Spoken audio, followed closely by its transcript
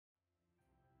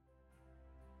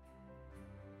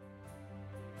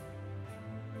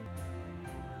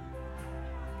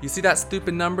You see that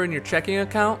stupid number in your checking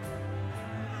account?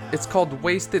 It's called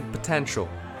wasted potential.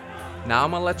 Now I'm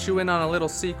gonna let you in on a little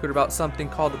secret about something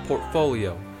called a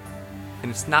portfolio. And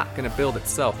it's not gonna build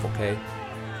itself, okay?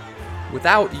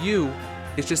 Without you,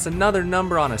 it's just another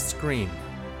number on a screen.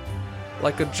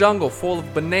 Like a jungle full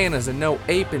of bananas and no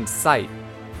ape in sight.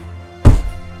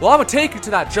 Well, I'm gonna take you to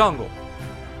that jungle.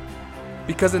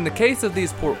 Because in the case of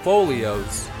these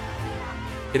portfolios,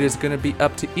 it is gonna be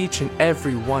up to each and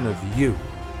every one of you.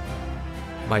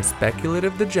 My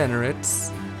speculative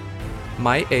degenerates,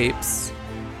 my apes,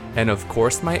 and of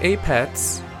course my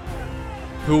apets,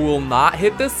 who will not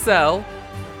hit the sell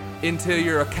until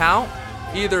your account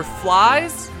either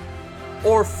flies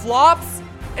or flops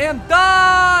and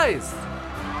dies!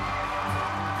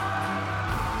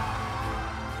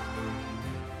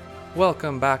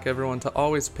 Welcome back everyone to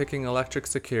Always Picking Electric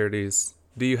Securities.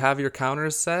 Do you have your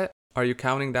counters set? Are you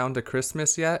counting down to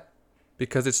Christmas yet?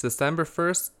 Because it's December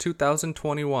 1st,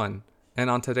 2021, and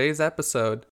on today's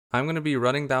episode, I'm going to be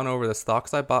running down over the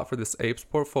stocks I bought for this APES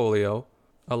portfolio,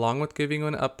 along with giving you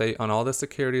an update on all the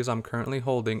securities I'm currently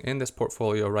holding in this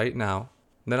portfolio right now.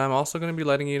 Then I'm also going to be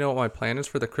letting you know what my plan is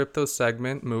for the crypto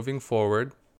segment moving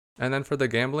forward. And then for the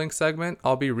gambling segment,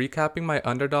 I'll be recapping my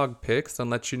underdog picks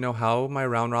and let you know how my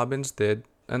round robins did.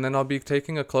 And then I'll be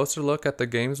taking a closer look at the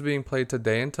games being played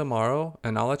today and tomorrow,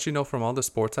 and I'll let you know from all the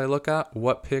sports I look at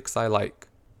what picks I like.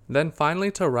 Then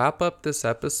finally, to wrap up this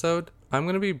episode, I'm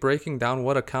going to be breaking down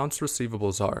what accounts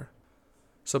receivables are.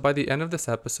 So by the end of this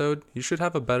episode, you should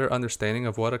have a better understanding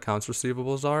of what accounts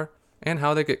receivables are and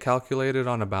how they get calculated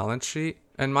on a balance sheet.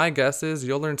 And my guess is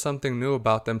you'll learn something new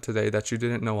about them today that you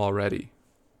didn't know already.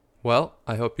 Well,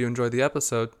 I hope you enjoyed the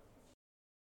episode.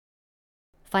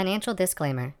 Financial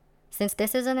disclaimer. Since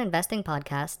this is an investing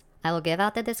podcast, I will give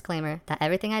out the disclaimer that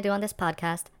everything I do on this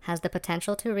podcast has the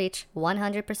potential to reach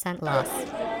 100% loss.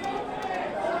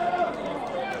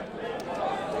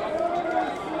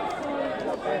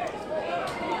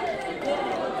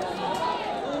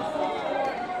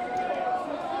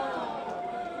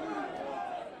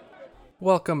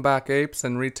 Welcome back, apes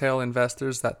and retail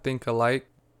investors that think alike.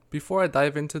 Before I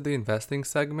dive into the investing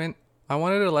segment, I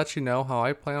wanted to let you know how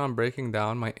I plan on breaking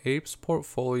down my APES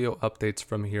portfolio updates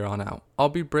from here on out. I'll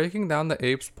be breaking down the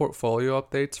APES portfolio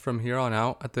updates from here on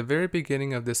out at the very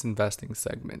beginning of this investing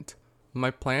segment.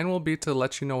 My plan will be to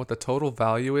let you know what the total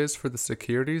value is for the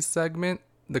securities segment,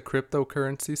 the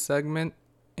cryptocurrency segment,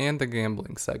 and the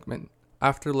gambling segment.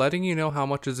 After letting you know how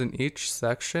much is in each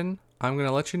section, I'm going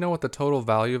to let you know what the total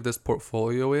value of this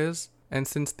portfolio is, and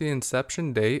since the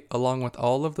inception date, along with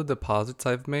all of the deposits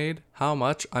I've made, how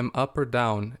much I'm up or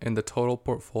down in the total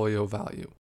portfolio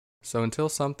value. So until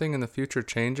something in the future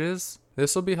changes,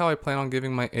 this will be how I plan on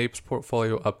giving my APES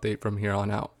portfolio update from here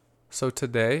on out. So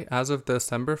today, as of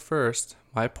December 1st,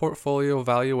 my portfolio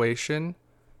valuation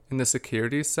in the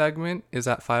securities segment is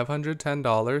at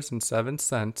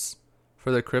 $510.07.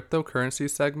 For the cryptocurrency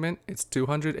segment, it's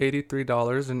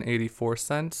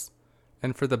 $283.84.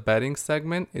 And for the betting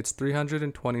segment, it's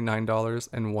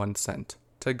 $329.01.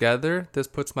 Together, this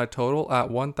puts my total at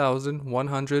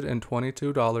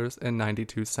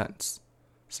 $1,122.92.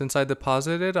 Since I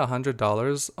deposited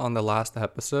 $100 on the last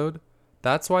episode,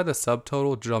 that's why the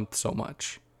subtotal jumped so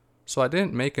much. So I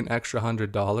didn't make an extra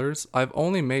 $100, I've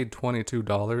only made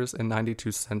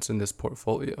 $22.92 in this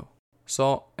portfolio.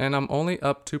 And I'm only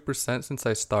up 2% since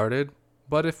I started,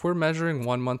 but if we're measuring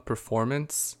 1 month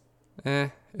performance,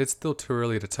 it's still too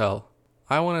early to tell.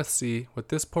 I want to see what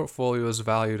this portfolio is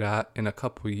valued at in a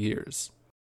couple years,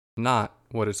 not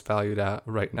what it's valued at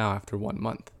right now after 1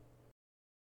 month.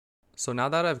 So now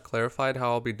that I've clarified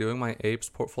how I'll be doing my APES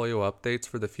portfolio updates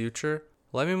for the future,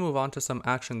 let me move on to some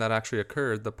action that actually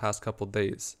occurred the past couple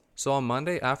days. So on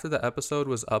Monday after the episode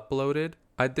was uploaded,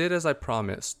 I did as I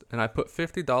promised, and I put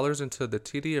 $50 into the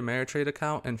TD Ameritrade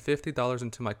account and $50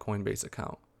 into my Coinbase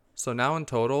account. So now in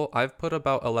total, I've put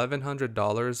about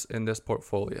 $1,100 in this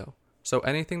portfolio. So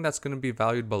anything that's going to be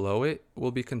valued below it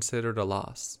will be considered a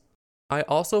loss. I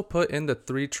also put in the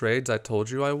 3 trades I told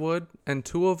you I would, and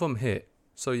 2 of them hit.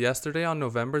 So yesterday on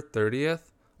November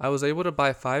 30th, I was able to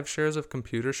buy 5 shares of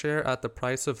Computershare at the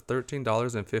price of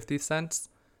 $13.50.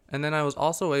 And then I was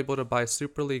also able to buy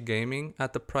Super League Gaming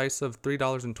at the price of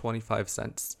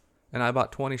 $3.25. And I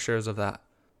bought 20 shares of that.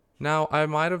 Now, I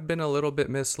might have been a little bit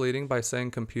misleading by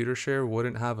saying Computershare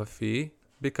wouldn't have a fee,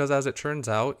 because as it turns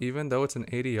out, even though it's an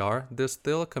ADR, there's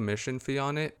still a commission fee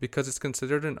on it because it's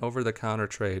considered an over-the-counter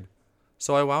trade.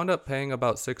 So I wound up paying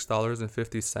about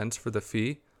 $6.50 for the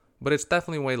fee, but it's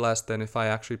definitely way less than if I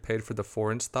actually paid for the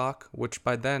foreign stock, which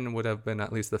by then would have been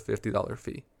at least the $50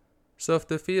 fee. So if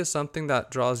the fee is something that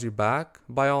draws you back,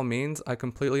 by all means, I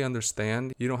completely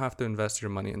understand. You don't have to invest your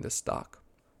money in this stock.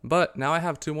 But now I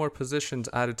have 2 more positions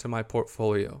added to my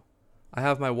portfolio. I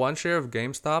have my 1 share of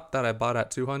GameStop that I bought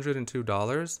at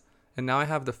 $202, and now I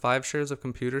have the 5 shares of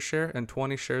ComputerShare and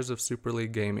 20 shares of Super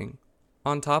League Gaming.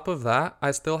 On top of that, I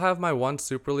still have my 1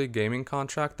 Super League Gaming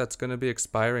contract that's going to be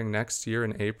expiring next year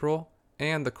in April,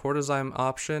 and the Courtezyme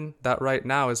option that right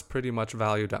now is pretty much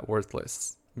valued at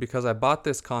worthless. Because I bought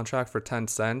this contract for 10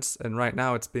 cents, and right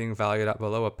now it's being valued at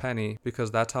below a penny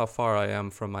because that's how far I am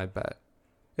from my bet.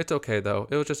 It's okay though,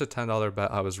 it was just a $10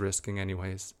 bet I was risking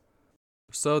anyways.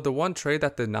 So the one trade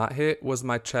that did not hit was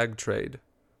my Chegg trade.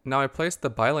 Now I placed the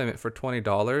buy limit for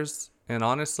 $20, and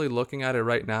honestly looking at it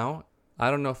right now,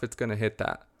 I don't know if it's going to hit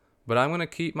that. But I'm going to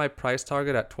keep my price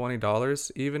target at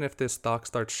 $20 even if this stock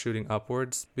starts shooting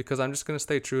upwards because I'm just going to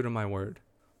stay true to my word.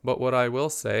 But what I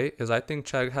will say is I think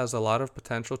Chegg has a lot of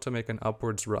potential to make an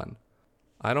upwards run.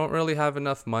 I don't really have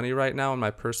enough money right now in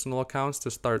my personal accounts to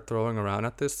start throwing around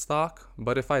at this stock,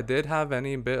 but if I did have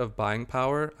any bit of buying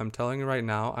power, I'm telling you right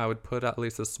now, I would put at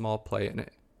least a small play in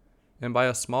it. And by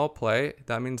a small play,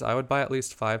 that means I would buy at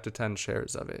least 5 to 10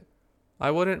 shares of it. I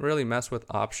wouldn't really mess with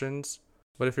options,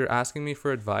 but if you're asking me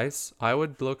for advice, I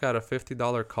would look at a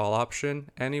 $50 call option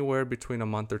anywhere between a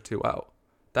month or 2 out.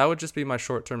 That would just be my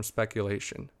short-term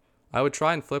speculation. I would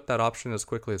try and flip that option as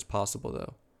quickly as possible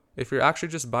though. If you're actually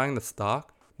just buying the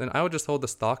stock, then I would just hold the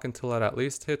stock until it at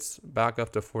least hits back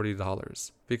up to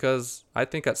 $40. Because I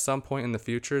think at some point in the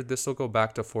future, this will go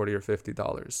back to $40 or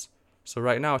 $50. So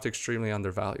right now it's extremely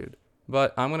undervalued.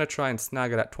 But I'm going to try and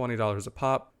snag it at $20 a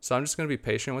pop, so I'm just going to be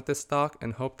patient with this stock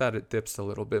and hope that it dips a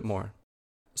little bit more.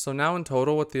 So now in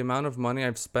total, with the amount of money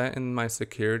I've spent in my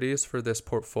securities for this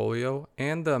portfolio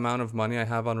and the amount of money I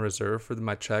have on reserve for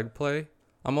my Chegg play,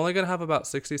 I'm only going to have about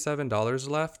 $67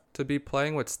 left to be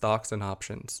playing with stocks and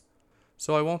options.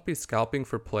 So I won't be scalping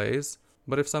for plays,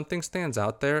 but if something stands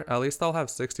out there, at least I'll have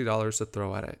 $60 to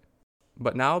throw at it.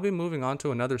 But now I'll be moving on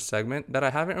to another segment that I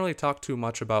haven't really talked too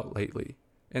much about lately,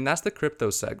 and that's the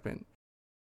crypto segment.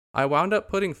 I wound up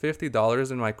putting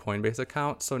 $50 in my Coinbase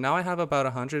account, so now I have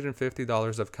about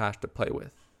 $150 of cash to play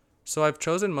with. So I've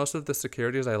chosen most of the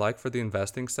securities I like for the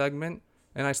investing segment,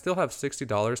 and I still have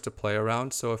 $60 to play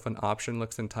around, so if an option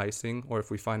looks enticing or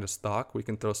if we find a stock, we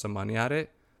can throw some money at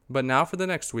it. But now for the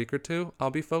next week or 2,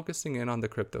 I'll be focusing in on the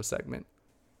crypto segment.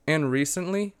 And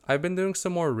recently, I've been doing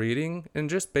some more reading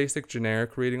and just basic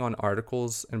generic reading on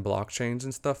articles and blockchains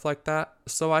and stuff like that,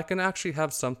 so I can actually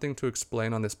have something to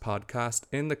explain on this podcast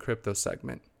in the crypto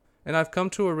segment. And I've come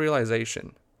to a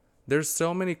realization. There's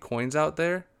so many coins out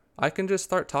there, I can just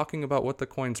start talking about what the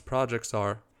coin's projects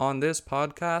are on this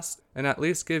podcast and at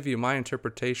least give you my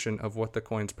interpretation of what the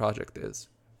coin's project is.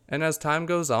 And as time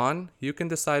goes on, you can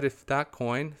decide if that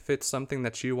coin fits something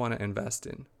that you want to invest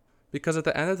in. Because at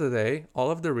the end of the day, all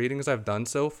of the readings I've done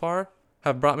so far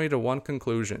have brought me to one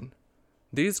conclusion.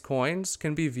 These coins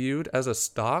can be viewed as a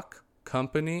stock,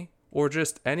 company, or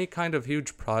just any kind of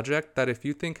huge project that if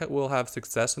you think it will have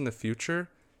success in the future,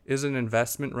 is an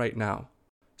investment right now.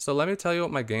 So let me tell you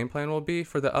what my game plan will be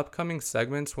for the upcoming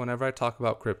segments whenever I talk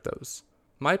about cryptos.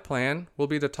 My plan will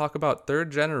be to talk about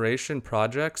 3rd generation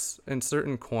projects and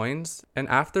certain coins, and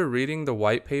after reading the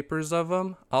white papers of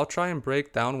them, I'll try and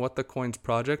break down what the coin's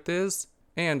project is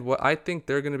and what I think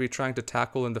they're going to be trying to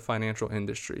tackle in the financial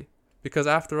industry. Because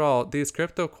after all, these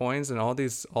crypto coins and all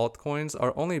these altcoins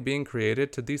are only being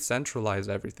created to decentralize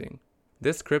everything.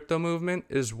 This crypto movement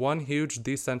is one huge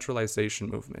decentralization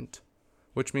movement,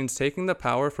 which means taking the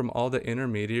power from all the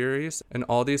intermediaries and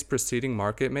all these preceding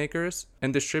market makers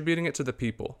and distributing it to the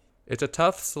people. It's a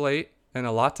tough slate and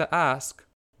a lot to ask,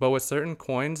 but with certain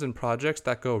coins and projects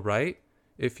that go right,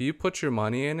 if you put your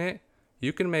money in it,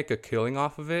 you can make a killing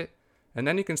off of it, and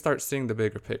then you can start seeing the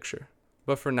bigger picture.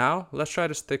 But for now, let's try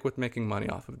to stick with making money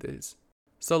off of these.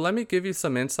 So let me give you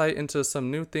some insight into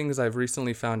some new things I've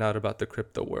recently found out about the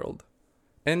crypto world.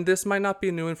 And this might not be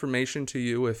new information to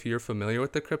you if you're familiar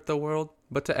with the crypto world,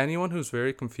 but to anyone who's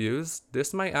very confused,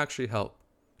 this might actually help.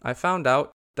 I found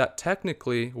out that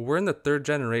technically we're in the 3rd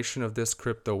generation of this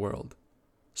crypto world.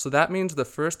 So that means the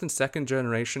 1st and 2nd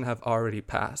generation have already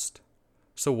passed.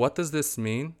 So what does this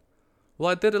mean?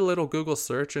 Well, I did a little Google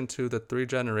search into the 3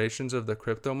 generations of the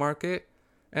crypto market,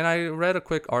 and I read a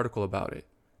quick article about it.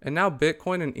 And now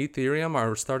Bitcoin and Ethereum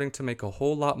are starting to make a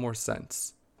whole lot more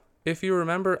sense. If you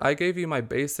remember, I gave you my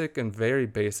basic and very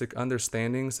basic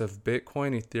understandings of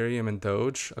Bitcoin, Ethereum, and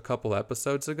Doge a couple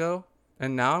episodes ago,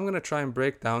 and now I'm going to try and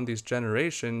break down these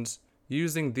generations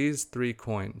using these 3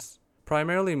 coins,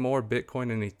 primarily more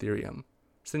Bitcoin and Ethereum,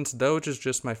 since Doge is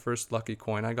just my first lucky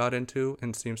coin I got into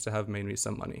and seems to have made me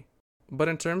some money. But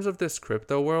in terms of this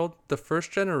crypto world, the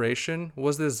first generation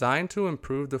was designed to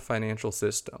improve the financial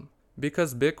system.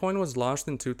 Because Bitcoin was launched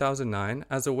in 2009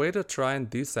 as a way to try and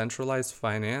decentralize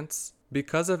finance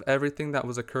because of everything that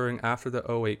was occurring after the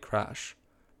 '08 crash.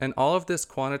 And all of this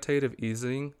quantitative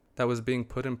easing that was being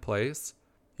put in place,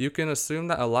 you can assume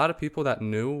that a lot of people that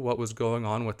knew what was going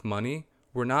on with money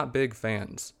were not big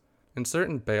fans. And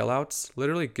certain bailouts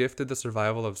literally gifted the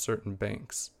survival of certain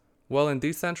banks. Well, in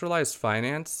decentralized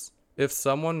finance, if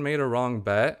someone made a wrong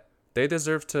bet, they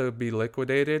deserve to be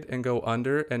liquidated and go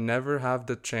under and never have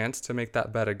the chance to make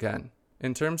that bet again.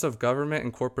 In terms of government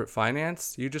and corporate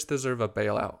finance, you just deserve a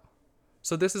bailout.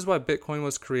 So this is why Bitcoin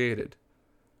was created,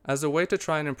 as a way to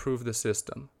try and improve the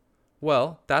system.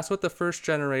 Well, that's what the first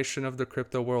generation of the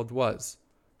crypto world was.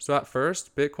 So at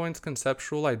first, Bitcoin's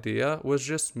conceptual idea was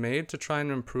just made to try and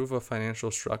improve a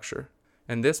financial structure.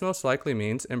 And this most likely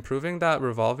means improving that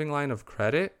revolving line of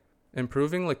credit,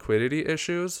 improving liquidity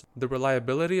issues, the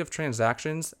reliability of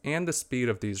transactions, and the speed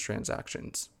of these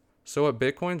transactions. So what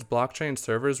Bitcoin's blockchain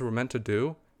servers were meant to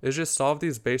do is just solve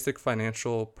these basic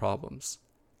financial problems.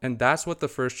 And that's what the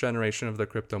first generation of the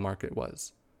crypto market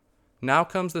was. Now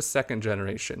comes the second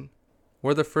generation,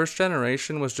 where the first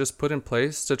generation was just put in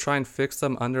place to try and fix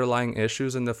some underlying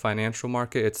issues in the financial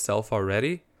market itself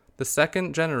already. The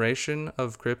second generation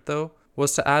of crypto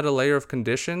was to add a layer of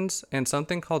conditions and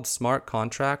something called smart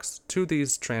contracts to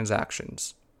these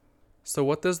transactions. So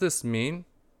what does this mean?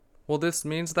 Well, this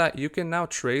means that you can now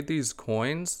trade these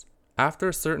coins after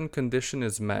a certain condition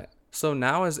is met. So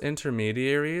now as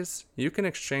intermediaries, you can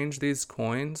exchange these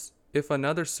coins if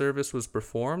another service was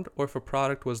performed or if a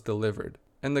product was delivered.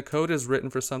 And the code is written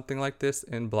for something like this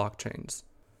in blockchains.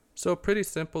 So a pretty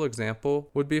simple example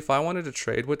would be if I wanted to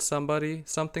trade with somebody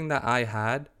something that I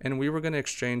had and we were going to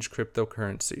exchange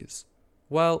cryptocurrencies.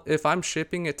 Well, if I'm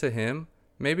shipping it to him,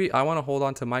 maybe I want to hold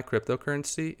on to my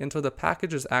cryptocurrency until the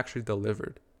package is actually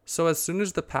delivered. So as soon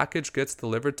as the package gets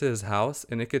delivered to his house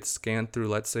and it gets scanned through,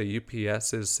 let's say,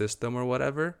 UPS's system or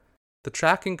whatever, the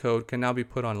tracking code can now be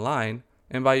put online,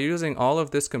 and by using all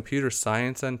of this computer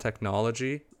science and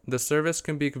technology, the service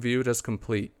can be viewed as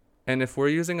complete. And if we're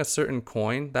using a certain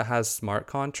coin that has smart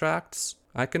contracts,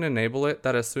 I can enable it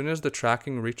that as soon as the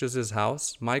tracking reaches his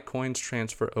house, my coins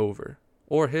transfer over,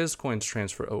 or his coins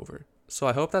transfer over. So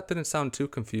I hope that didn't sound too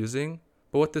confusing,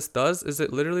 but what this does is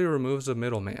it literally removes a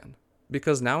middleman.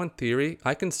 Because now in theory,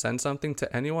 I can send something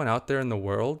to anyone out there in the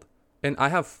world, and I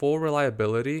have full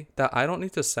reliability that I don't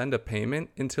need to send a payment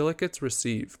until it gets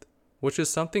received, which is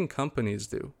something companies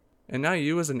do. And now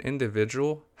you as an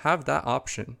individual have that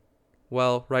option.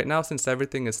 Well, right now, since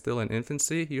everything is still in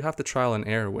infancy, you have to trial and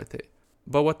error with it.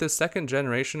 But what this second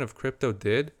generation of crypto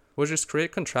did was just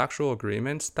create contractual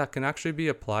agreements that can actually be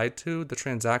applied to the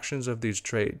transactions of these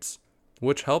trades,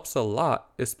 which helps a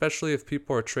lot, especially if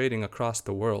people are trading across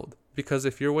the world. Because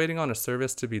if you're waiting on a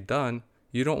service to be done,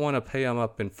 you don't want to pay them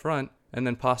up in front and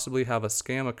then possibly have a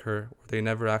scam occur where they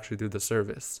never actually do the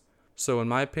service. So in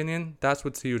my opinion, that's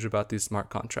what's huge about these smart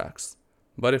contracts.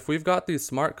 But if we've got these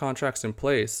smart contracts in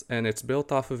place and it's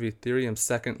built off of Ethereum's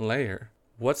second layer,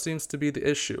 what seems to be the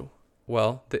issue?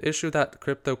 Well, the issue that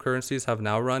cryptocurrencies have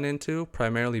now run into,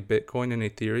 primarily Bitcoin and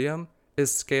Ethereum,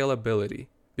 is scalability.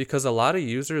 Because a lot of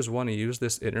users want to use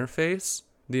this interface,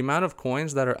 the amount of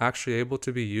coins that are actually able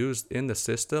to be used in the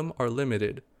system are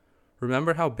limited.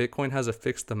 Remember how Bitcoin has a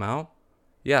fixed amount?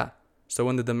 Yeah, so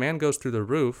when the demand goes through the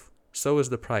roof, so is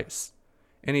the price.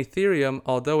 In Ethereum,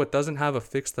 although it doesn't have a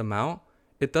fixed amount,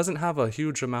 it doesn't have a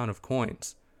huge amount of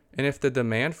coins. And if the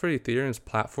demand for Ethereum's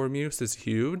platform use is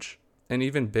huge, and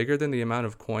even bigger than the amount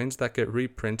of coins that get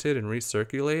reprinted and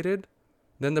recirculated,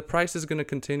 then the price is going to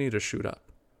continue to shoot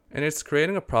up. And it's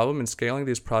creating a problem in scaling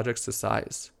these projects to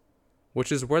size,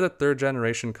 which is where the third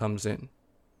generation comes in.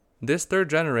 This third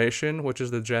generation, which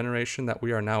is the generation that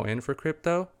we are now in for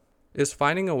crypto, is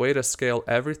finding a way to scale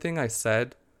everything I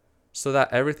said so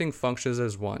that everything functions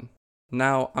as one.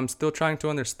 Now, I'm still trying to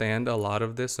understand a lot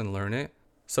of this and learn it,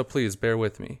 so please bear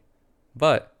with me.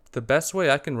 But the best way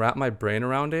I can wrap my brain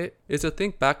around it is to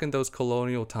think back in those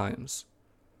colonial times.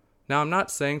 Now, I'm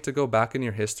not saying to go back in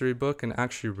your history book and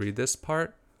actually read this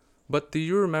part, but do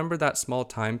you remember that small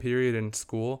time period in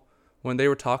school when they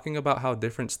were talking about how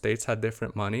different states had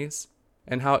different monies?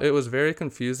 And how it was very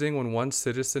confusing when one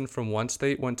citizen from one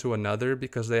state went to another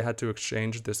because they had to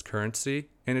exchange this currency,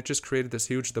 and it just created this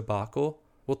huge debacle?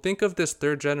 Well, think of this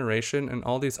third generation and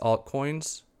all these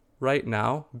altcoins right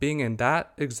now being in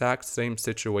that exact same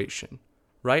situation.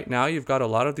 Right now, you've got a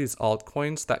lot of these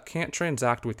altcoins that can't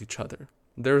transact with each other.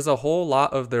 There's a whole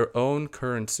lot of their own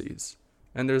currencies,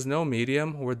 and there's no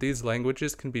medium where these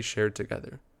languages can be shared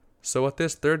together. So what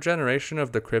this third generation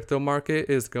of the crypto market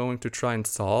is going to try and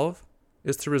solve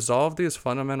is to resolve these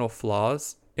fundamental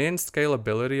flaws in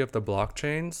scalability of the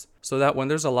blockchains so that when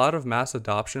there's a lot of mass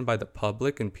adoption by the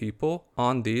public and people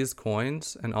on these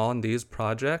coins and on these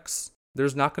projects,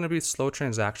 there's not going to be slow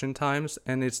transaction times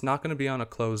and it's not going to be on a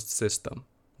closed system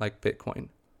like Bitcoin.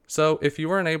 So if you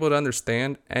weren't able to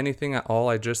understand anything at all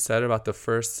I just said about the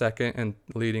first, second, and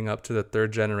leading up to the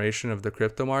third generation of the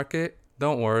crypto market,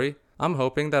 don't worry. I'm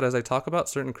hoping that as I talk about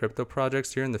certain crypto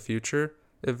projects here in the future,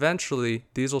 eventually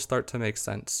these will start to make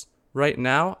sense. Right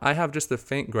now, I have just a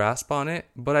faint grasp on it,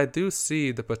 but I do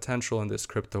see the potential in this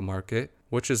crypto market,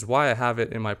 which is why I have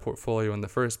it in my portfolio in the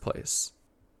first place.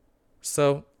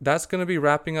 So that's going to be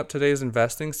wrapping up today's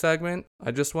investing segment.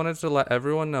 I just wanted to let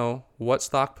everyone know what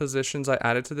stock positions I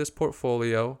added to this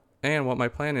portfolio and what my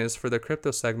plan is for the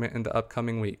crypto segment in the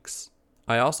upcoming weeks.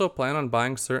 I also plan on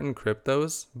buying certain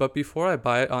cryptos, but before I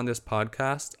buy it on this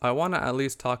podcast, I want to at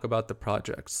least talk about the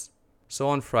projects. So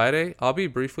on Friday, I'll be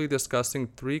briefly discussing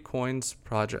 3 coins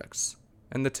projects.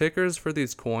 And the tickers for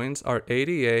these coins are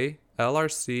ADA,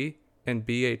 LRC, and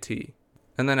BAT.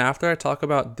 And then after I talk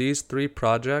about these 3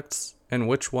 projects and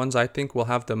which ones I think will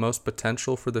have the most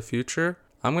potential for the future,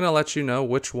 I'm going to let you know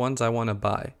which ones I want to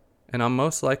buy. And I'm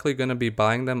most likely going to be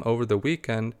buying them over the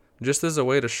weekend just as a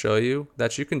way to show you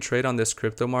that you can trade on this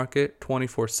crypto market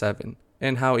 24/7.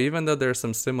 And how even though there are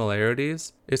some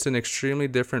similarities, it's an extremely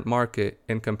different market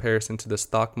in comparison to the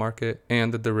stock market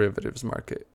and the derivatives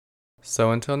market. So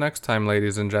until next time,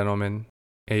 ladies and gentlemen,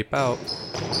 ape out.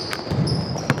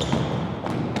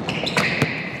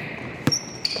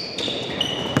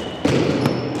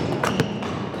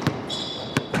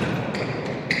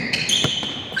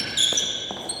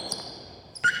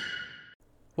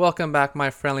 Welcome back,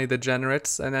 my friendly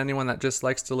degenerates, and anyone that just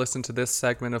likes to listen to this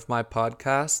segment of my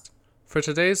podcast. For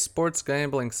today's sports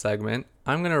gambling segment,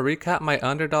 I'm going to recap my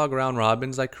underdog round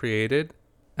robins I created,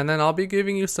 and then I'll be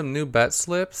giving you some new bet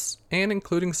slips and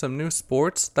including some new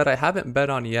sports that I haven't bet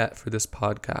on yet for this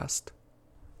podcast.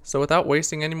 So without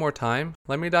wasting any more time,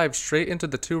 let me dive straight into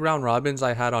the 2 round robins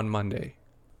I had on Monday.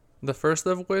 The first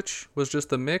of which was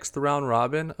just a mixed round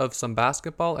robin of some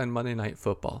basketball and Monday Night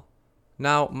Football.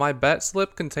 Now, my bet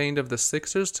slip contained of the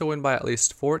Sixers to win by at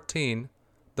least 14,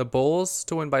 the Bulls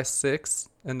to win by 6,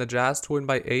 and the Jazz to win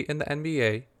by 8 in the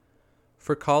NBA.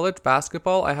 For college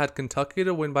basketball, I had Kentucky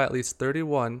to win by at least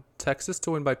 31, Texas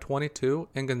to win by 22,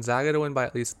 and Gonzaga to win by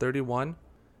at least 31.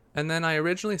 And then I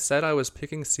originally said I was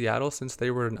picking Seattle since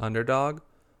they were an underdog,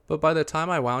 but by the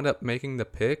time I wound up making the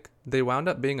pick, they wound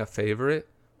up being a favorite,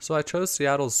 so I chose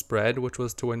Seattle's spread, which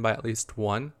was to win by at least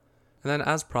 1. And then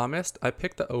as promised, I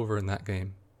picked the over in that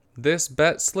game. This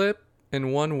bet slip,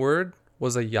 in one word,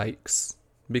 was a yikes.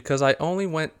 Because I only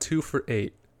went 2 for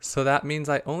 8. So that means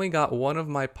I only got one of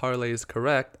my parlays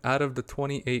correct out of the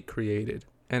 28 created.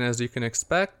 And as you can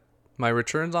expect, my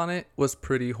returns on it was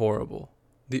pretty horrible.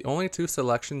 The only 2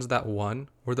 selections that won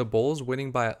were the Bulls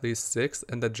winning by at least 6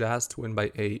 and the Jazz to win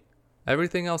by 8.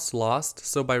 Everything else lost,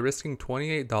 so by risking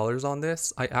 $28 on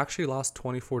this, I actually lost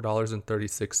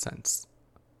 $24.36.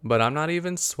 But I'm not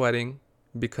even sweating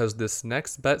because this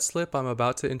next bet slip I'm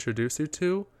about to introduce you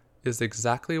to is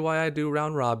exactly why I do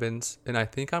round robins, and I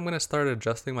think I'm going to start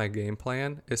adjusting my game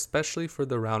plan, especially for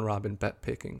the round robin bet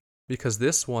picking, because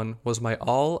this one was my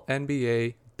all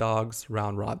NBA dogs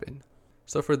round robin.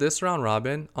 So for this round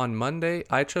robin, on Monday,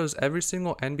 I chose every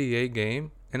single NBA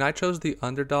game, and I chose the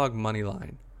underdog money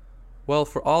line. Well,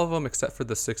 for all of them except for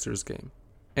the Sixers game.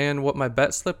 And what my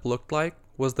bet slip looked like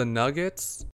was the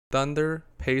Nuggets, Thunder,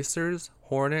 Pacers,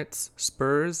 Hornets,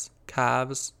 Spurs,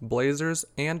 Cavs, Blazers,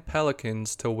 and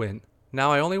Pelicans to win.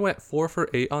 Now I only went 4 for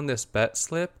 8 on this bet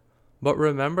slip, but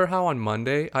remember how on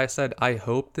Monday I said I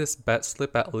hope this bet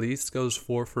slip at least goes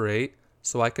 4 for 8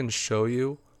 so I can show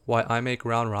you why I make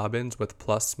round robins with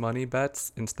plus money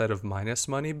bets instead of minus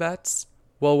money bets?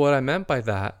 Well, what I meant by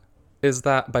that is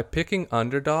that by picking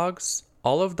underdogs,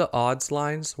 all of the odds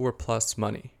lines were plus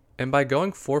money. And by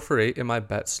going 4 for 8 in my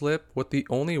bet slip, with the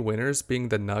only winners being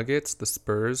the Nuggets, the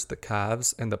Spurs, the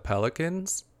Cavs, and the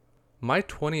Pelicans, my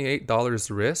 $28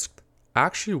 risked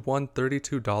actually won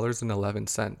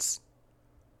 $32.11.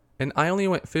 And I only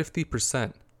went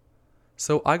 50%.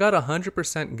 So I got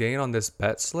 100% gain on this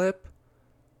bet slip,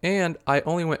 and I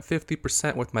only went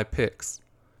 50% with my picks.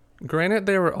 Granted,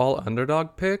 they were all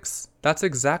underdog picks. That's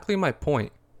exactly my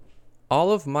point.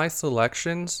 All of my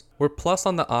selections were plus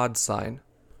on the odds side.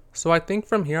 So I think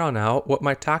from here on out, what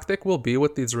my tactic will be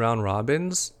with these round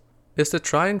robins is to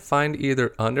try and find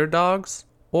either underdogs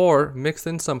or mix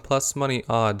in some plus money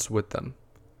odds with them.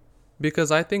 Because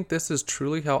I think this is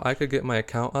truly how I could get my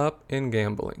account up in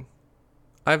gambling.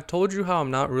 I've told you how I'm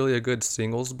not really a good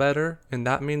singles bettor, and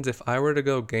that means if I were to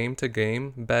go game to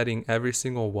game betting every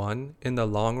single one, in the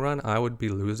long run I would be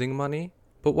losing money.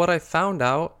 But what I found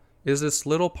out is this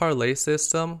little parlay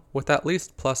system with at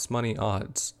least plus money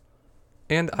odds.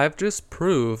 And I've just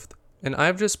proved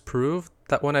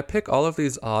that when I pick all of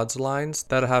these odds lines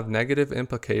that have negative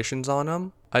implications on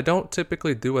them, I don't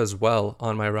typically do as well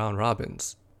on my round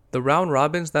robins. The round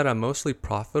robins that I'm mostly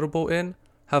profitable in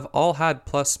have all had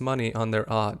plus money on their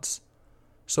odds.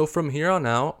 So from here on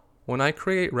out, when I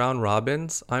create round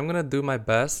robins, I'm going to do my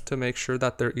best to make sure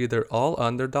that they're either all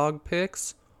underdog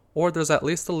picks or there's at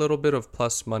least a little bit of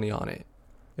plus money on it.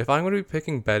 If I'm going to be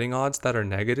picking betting odds that are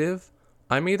negative,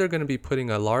 I'm either going to be putting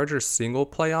a larger single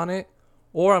play on it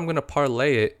or I'm going to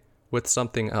parlay it with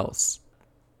something else.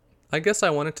 I guess I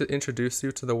wanted to introduce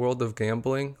you to the world of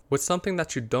gambling with something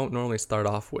that you don't normally start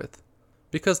off with.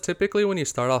 Because typically when you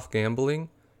start off gambling,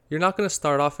 you're not going to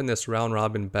start off in this round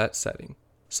robin bet setting.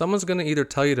 Someone's going to either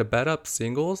tell you to bet up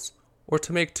singles or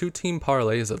to make 2-team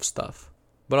parlays of stuff.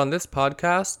 But on this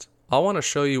podcast, I want to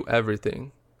show you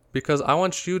everything because I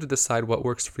want you to decide what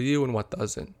works for you and what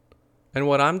doesn't. And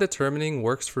what I'm determining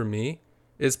works for me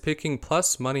is picking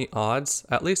plus money odds,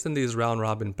 at least in these round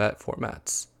robin bet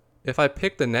formats. If I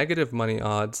pick the negative money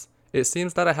odds, it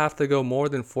seems that I have to go more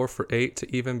than 4 for 8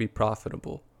 to even be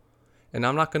profitable. And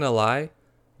I'm not going to lie,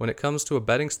 when it comes to a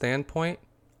betting standpoint,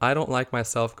 I don't like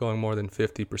myself going more than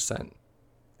 50%.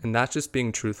 And that's just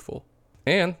being truthful.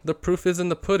 And the proof is in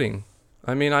the pudding.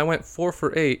 I mean, I went 4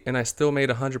 for 8 and I still made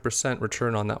 100%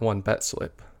 return on that one bet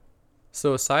slip.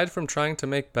 So aside from trying to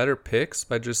make better picks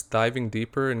by just diving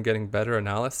deeper and getting better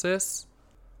analysis,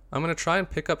 I'm going to try and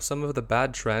pick up some of the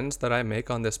bad trends that I make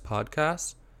on this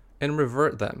podcast and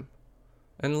revert them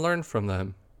and learn from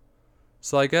them.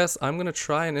 So I guess I'm going to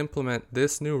try and implement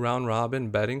this new round robin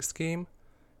betting scheme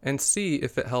and see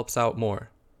if it helps out more.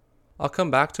 I'll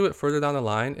come back to it further down the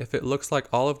line if it looks like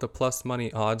all of the plus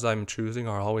money odds I'm choosing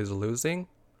are always losing,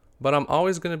 but I'm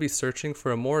always going to be searching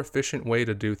for a more efficient way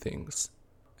to do things.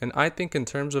 And I think in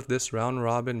terms of this round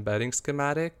robin betting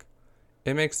schematic,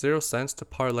 it makes zero sense to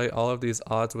parlay all of these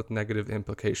odds with negative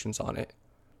implications on it,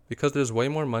 because there's way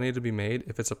more money to be made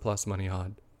if it's a plus money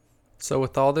odd. So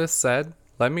with all this said,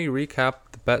 let me recap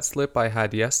the bet slip I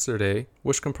had yesterday,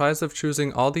 which comprised of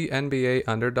choosing all the NBA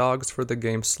underdogs for the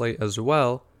game slate as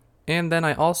well, and then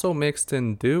I also mixed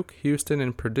in Duke, Houston,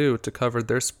 and Purdue to cover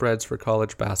their spreads for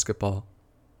college basketball.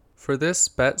 For this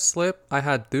bet slip, I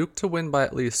had Duke to win by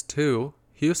at least 2,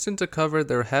 Houston to cover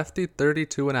their hefty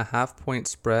 32.5 point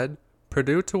spread,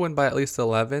 Purdue to win by at least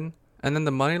 11, and then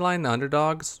the moneyline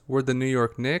underdogs were the New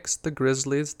York Knicks, the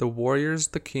Grizzlies, the Warriors,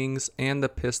 the Kings, and the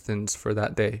Pistons for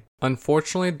that day.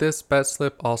 Unfortunately, this bet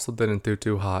slip also didn't do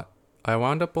too hot. I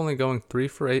wound up only going 3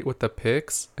 for 8 with the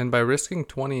picks, and by risking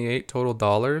 $28 total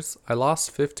dollars, I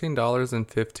lost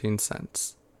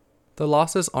 $15.15. The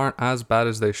losses aren't as bad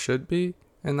as they should be,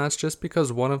 and that's just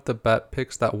because one of the bet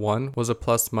picks that won was a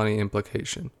plus money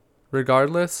implication.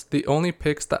 Regardless, the only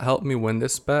picks that helped me win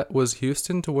this bet was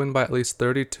Houston to win by at least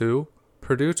 32,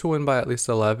 Purdue to win by at least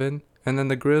 11, and then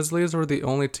the Grizzlies were the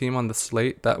only team on the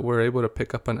slate that were able to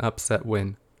pick up an upset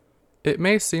win. It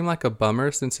may seem like a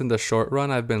bummer since in the short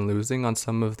run I've been losing on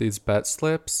some of these bet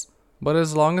slips, but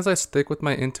as long as I stick with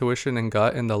my intuition and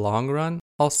gut in the long run,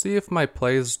 I'll see if my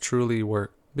plays truly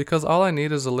work. Because all I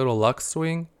need is a little luck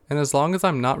swing, and as long as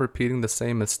I'm not repeating the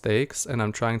same mistakes and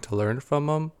I'm trying to learn from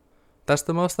them, that's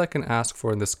the most I can ask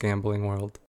for in this gambling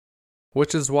world.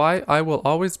 Which is why I will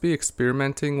always be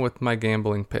experimenting with my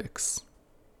gambling picks.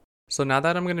 So now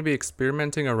that I'm going to be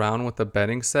experimenting around with the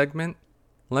betting segment,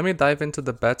 let me dive into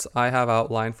the bets I have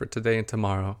outlined for today and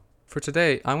tomorrow. For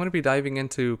today, I'm going to be diving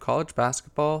into college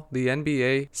basketball, the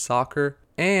NBA, soccer,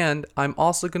 and I'm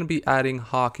also going to be adding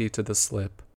hockey to the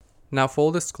slip. Now,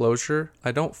 full disclosure,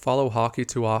 I don't follow hockey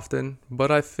too often, but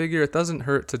I figure it doesn't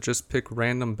hurt to just pick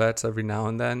random bets every now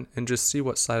and then and just see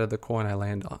what side of the coin I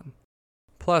land on.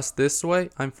 Plus, this way,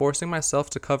 I'm forcing myself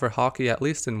to cover hockey at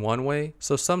least in one way,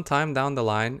 so sometime down the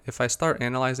line, if I start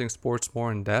analyzing sports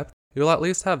more in depth, you'll at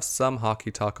least have some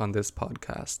hockey talk on this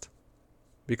podcast.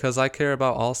 Because I care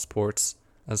about all sports,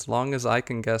 as long as I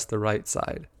can guess the right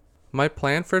side. My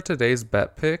plan for today's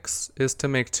bet picks is to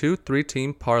make 2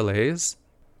 3-team parlays,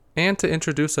 and to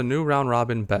introduce a new round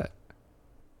robin bet.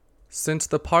 Since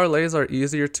the parlays are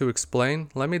easier to explain,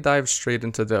 let me dive straight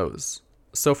into those.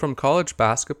 So from college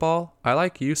basketball, I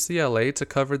like UCLA to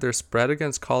cover their spread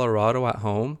against Colorado at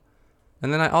home,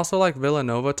 and then I also like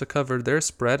Villanova to cover their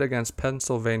spread against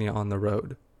Pennsylvania on the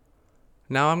road.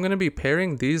 Now I'm going to be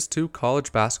pairing these 2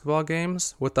 college basketball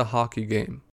games with the hockey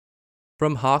game.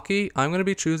 From hockey, I'm going to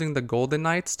be choosing the Golden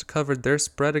Knights to cover their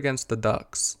spread against the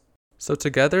Ducks. So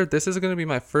together, this is going to be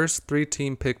my first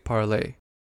 3-team pick parlay.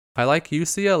 I like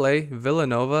UCLA,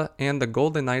 Villanova, and the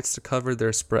Golden Knights to cover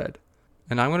their spread.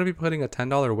 And I'm going to be putting a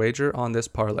 $10 wager on this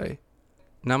parlay.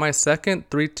 Now my second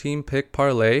 3-team pick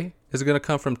parlay is going to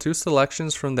come from 2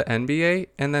 selections from the NBA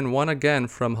and then 1 again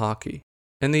from hockey.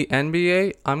 In the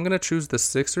NBA, I'm going to choose the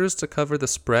Sixers to cover the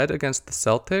spread against the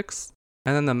Celtics,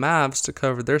 and then the Mavs to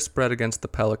cover their spread against the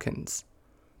Pelicans.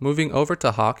 Moving over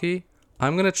to hockey,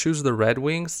 I'm going to choose the Red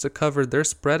Wings to cover their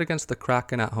spread against the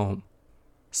Kraken at home.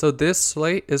 So this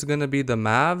slate is going to be the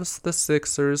Mavs, the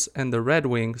Sixers, and the Red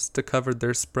Wings to cover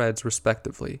their spreads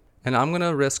respectively. And I'm going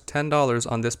to risk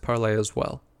 $10 on this parlay as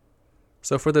well.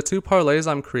 So for the 2 parlays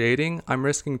I'm creating, I'm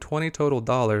risking $20 total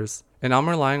dollars, and I'm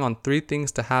relying on 3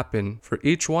 things to happen for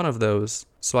each one of those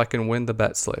so I can win the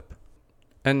bet slip.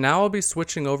 And now I'll be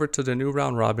switching over to the new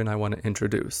round robin I want to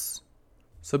introduce.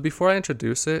 So before I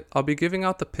introduce it, I'll be giving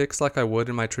out the picks like I would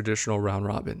in my traditional round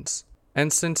robins.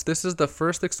 And since this is the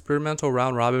first experimental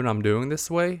round robin I'm doing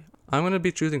this way, I'm going to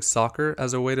be choosing soccer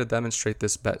as a way to demonstrate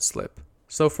this bet slip.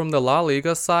 So from the La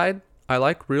Liga side, I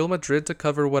like Real Madrid to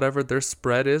cover whatever their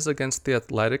spread is against the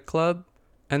Athletic Club.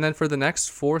 And then for the next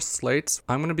 4 slates,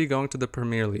 I'm going to be going to the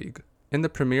Premier League. In the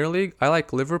Premier League, I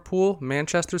like Liverpool,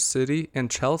 Manchester City,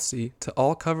 and Chelsea to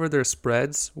all cover their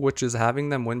spreads, which is having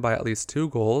them win by at least 2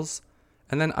 goals.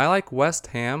 And then I like West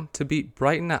Ham to beat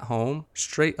Brighton at home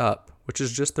straight up, which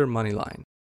is just their money line.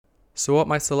 So what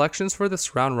my selections for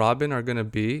this round robin are going to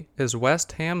be is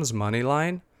West Ham's money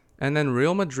line, and then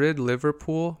Real Madrid,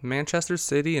 Liverpool, Manchester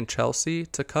City, and Chelsea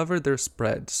to cover their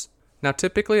spreads. Now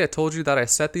typically I told you that I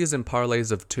set these in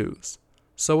parlays of 2s.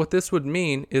 So what this would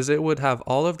mean is it would have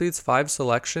all of these 5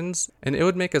 selections, and it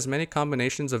would make as many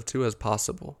combinations of 2 as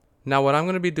possible. Now what I'm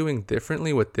going to be doing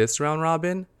differently with this round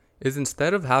robin is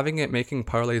instead of having it making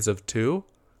parlays of 2,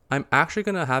 I'm actually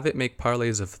going to have it make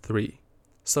parlays of 3.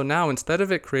 So now instead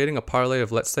of it creating a parlay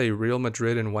of, let's say, Real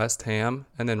Madrid and West Ham,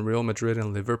 and then Real Madrid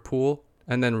and Liverpool,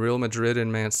 and then Real Madrid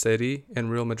and Man City, and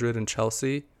Real Madrid and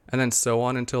Chelsea, and then so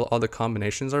on until all the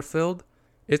combinations are filled,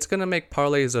 it's going to make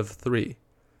parlays of 3.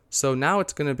 So now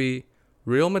it's going to be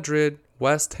Real Madrid,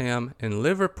 West Ham, and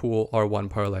Liverpool are 1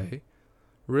 parlay.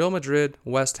 Real Madrid,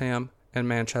 West Ham, and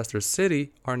Manchester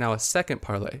City are now a 2nd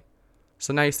parlay.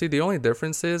 So now you see the only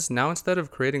difference is now instead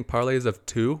of creating parlays of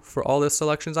 2 for all the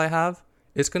selections I have,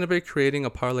 it's going to be creating a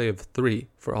parlay of 3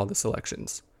 for all the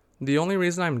selections. The only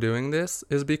reason I'm doing this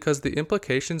is because the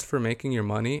implications for making your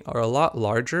money are a lot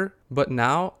larger, but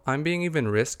now I'm being even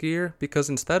riskier because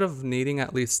instead of needing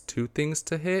at least 2 things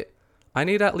to hit, I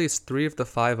need at least 3 of the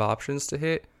 5 options to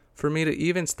hit for me to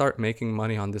even start making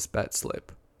money on this bet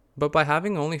slip. But by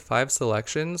having only 5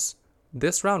 selections,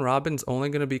 this round robin's only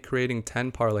going to be creating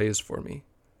 10 parlays for me.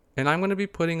 And I'm going to be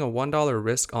putting a $1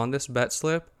 risk on this bet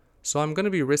slip, so I'm going to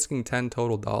be risking $10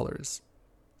 total dollars.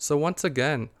 So once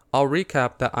again, I'll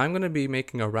recap that I'm going to be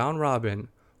making a round robin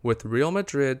with Real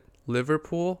Madrid,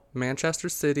 Liverpool, Manchester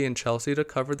City, and Chelsea to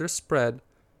cover their spread,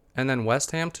 and then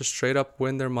West Ham to straight up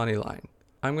win their money line.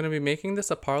 I'm going to be making this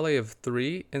a parlay of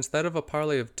 3 instead of a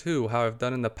parlay of 2, how I've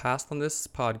done in the past on this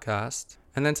podcast.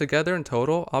 And then together in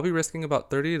total, I'll be risking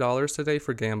about $30 today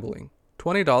for gambling.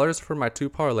 $20 for my 2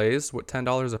 parlays with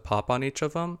 $10 a pop on each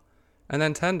of them. And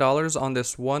then $10 on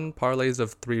this 1 parlays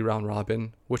of 3 round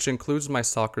robin, which includes my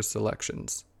soccer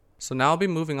selections. So now I'll be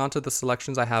moving on to the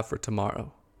selections I have for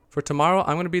tomorrow. For tomorrow,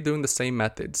 I'm going to be doing the same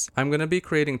methods. I'm going to be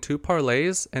creating 2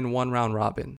 parlays and 1 round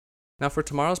robin. Now for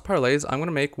tomorrow's parlays, I'm going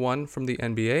to make 1 from the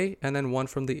NBA and then 1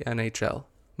 from the NHL.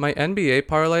 My NBA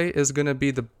parlay is going to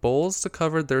be the Bulls to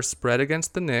cover their spread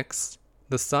against the Knicks,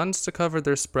 the Suns to cover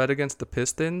their spread against the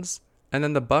Pistons, and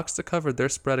then the Bucks to cover their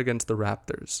spread against the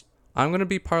Raptors. I'm going to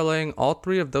be parlaying all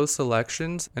 3 of those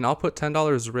selections, and I'll put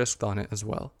 $10 risked on it as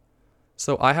well.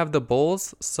 So I have the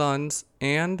Bulls, Suns,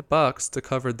 and Bucks to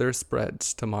cover their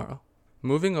spreads tomorrow.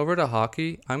 Moving over to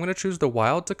hockey, I'm going to choose the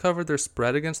Wild to cover their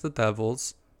spread against the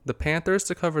Devils, the Panthers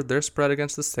to cover their spread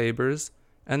against the Sabres,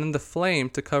 and then the Flame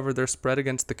to cover their spread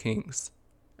against the Kings.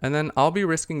 And then I'll be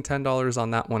risking $10 on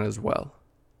that one as well.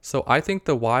 So I think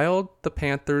the Wild, the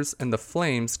Panthers, and the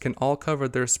Flames can all cover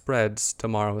their spreads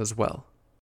tomorrow as well.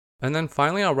 And then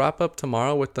finally I'll wrap up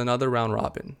tomorrow with another round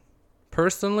robin.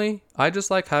 Personally, I just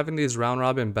like having these round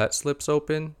robin bet slips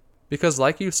open because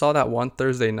like you saw that one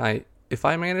Thursday night, if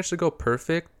I manage to go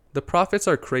perfect, the profits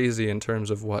are crazy in terms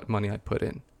of what money I put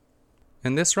in.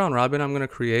 And this round robin I'm going to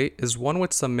create is one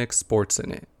with some mixed sports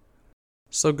in it.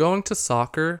 So going to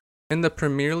soccer, in the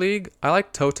Premier League, I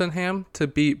like Tottenham to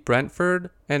beat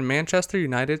Brentford and Manchester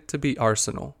United to beat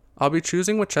Arsenal. I'll be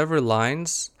choosing whichever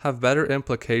lines have better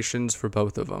implications for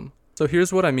both of them. So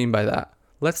here's what I mean by that.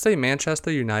 Let's say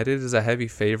Manchester United is a heavy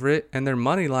favorite and their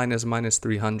money line is minus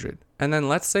 300. And then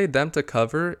let's say them to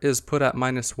cover is put at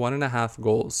minus 1.5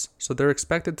 goals. So they're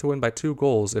expected to win by 2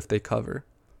 goals if they cover.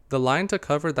 The line to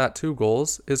cover that 2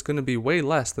 goals is going to be way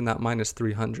less than that minus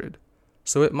 300.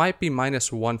 So it might be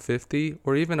minus 150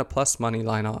 or even a plus money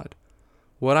line odd.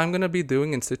 What I'm going to be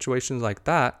doing in situations like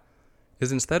that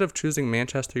is instead of choosing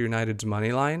Manchester United's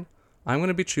money line, I'm going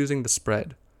to be choosing the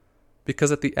spread.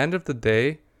 Because at the end of the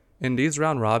day, in these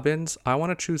round robins, I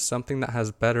want to choose something that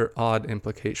has better odd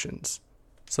implications.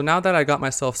 So now that I got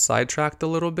myself sidetracked a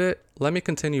little bit, let me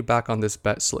continue back on this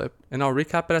bet slip, and I'll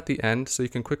recap it at the end so you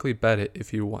can quickly bet it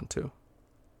if you want to.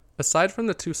 Aside from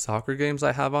the 2 soccer games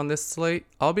I have on this slate,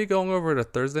 I'll be going over to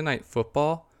Thursday Night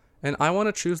Football, and I want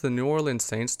to choose the New Orleans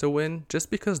Saints to win just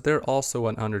because they're also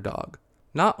an underdog.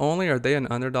 Not only are they an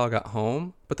underdog at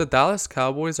home, but the Dallas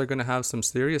Cowboys are going to have some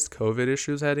serious COVID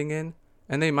issues heading in,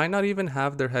 and they might not even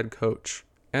have their head coach.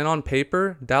 And on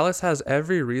paper, Dallas has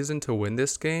every reason to win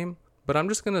this game, but I'm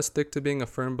just going to stick to being a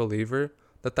firm believer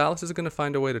that Dallas is going to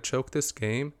find a way to choke this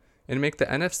game and make the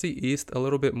NFC East a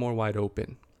little bit more wide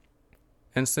open.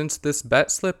 And since this bet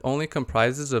slip only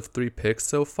comprises of 3 picks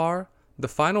so far, the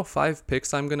final 5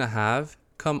 picks I'm going to have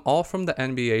come all from the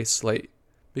NBA slate,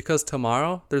 because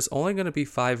tomorrow there's only going to be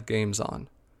 5 games on.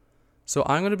 So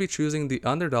I'm going to be choosing the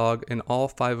underdog in all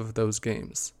 5 of those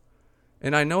games.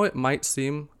 And I know it might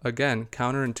seem, again,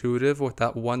 counterintuitive with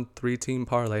that 1 3-team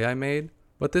parlay I made,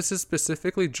 but this is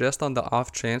specifically just on the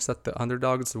off chance that the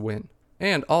underdogs win.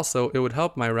 And also, it would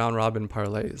help my round robin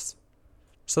parlays.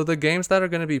 So the games that are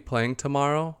going to be playing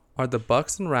tomorrow are the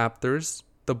Bucks and Raptors,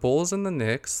 the Bulls and the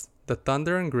Knicks, the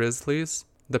Thunder and Grizzlies,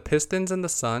 the Pistons and the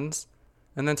Suns,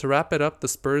 and then to wrap it up, the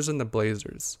Spurs and the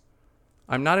Blazers.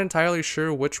 I'm not entirely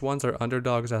sure which ones are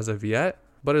underdogs as of yet,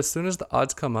 but as soon as the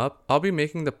odds come up, I'll be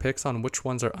making the picks on which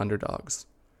ones are underdogs.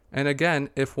 And again,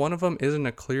 if one of them isn't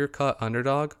a clear-cut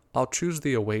underdog, I'll choose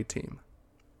the away team.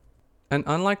 And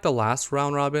unlike the last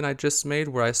round robin I just made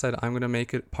where I said I'm going to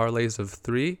make it parlays of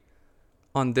 3,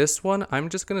 on this one, I'm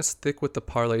just going to stick with the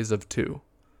parlays of 2.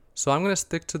 So I'm going to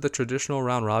stick to the traditional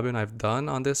round robin I've done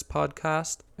on this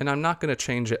podcast, and I'm not going to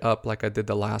change it up like I did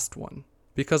the last one.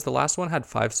 Because the last one had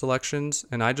 5 selections,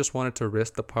 and I just wanted to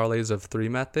risk the parlays of 3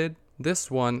 method,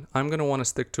 this one, I'm going to want to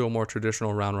stick to a more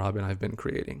traditional round robin I've been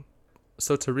creating.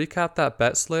 So to recap that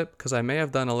bet slip, because I may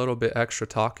have done a little bit extra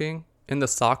talking, in the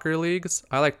soccer leagues,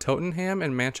 I like Tottenham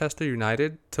and Manchester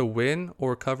United to win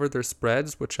or cover their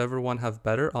spreads, whichever one have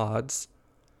better odds.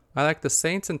 I like the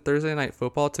Saints in Thursday Night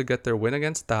Football to get their win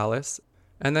against Dallas.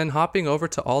 And then hopping over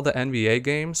to all the NBA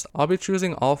games, I'll be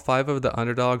choosing all 5 of the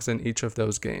underdogs in each of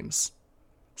those games.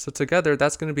 So together,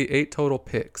 that's going to be 8 total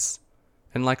picks.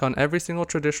 And like on every single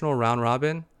traditional round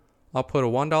robin, I'll put a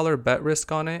 $1 bet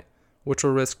risk on it, which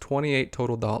will risk $28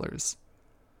 total dollars.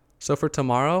 So for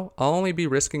tomorrow, I'll only be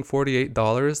risking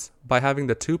 $48 by having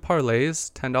the 2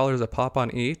 parlays, $10 a pop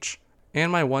on each,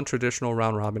 and my 1 traditional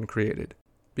round robin created.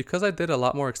 Because I did a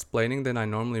lot more explaining than I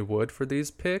normally would for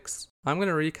these picks, I'm going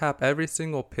to recap every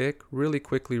single pick really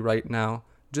quickly right now,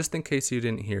 just in case you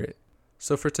didn't hear it.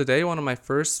 So for today, one of my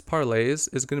first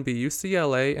parlays is going to be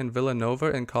UCLA and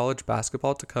Villanova in college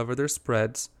basketball to cover their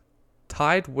spreads,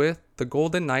 tied with the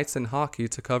Golden Knights in hockey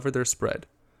to cover their spread.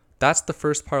 That's the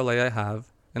first parlay I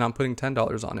have, and I'm putting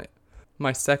 $10 on it.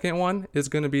 My second one is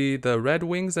going to be the Red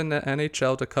Wings and the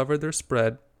NHL to cover their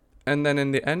spread, and then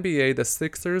in the NBA, the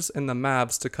Sixers and the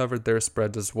Mavs to cover their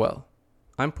spreads as well.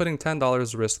 I'm putting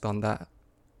 $10 risk on that.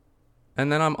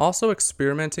 And then I'm also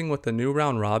experimenting with the new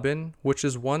round robin, which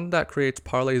is one that creates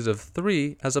parlays of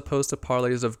 3 as opposed to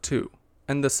parlays of 2.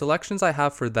 And the selections I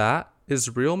have for that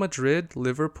is Real Madrid,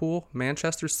 Liverpool,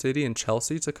 Manchester City, and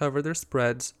Chelsea to cover their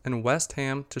spreads, and West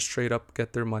Ham to straight up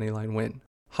get their moneyline win.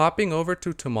 Hopping over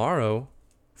to tomorrow,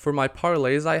 for my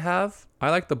parlays I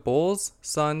like the Bulls,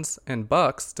 Suns, and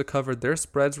Bucks to cover their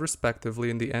spreads respectively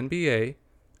in the NBA,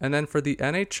 and then for the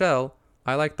NHL,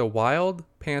 I like the Wild,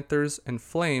 Panthers, and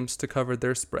Flames to cover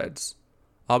their spreads.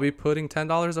 I'll be putting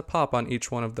 $10 a pop on each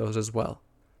one of those as well.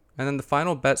 And then the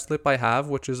final bet slip I have,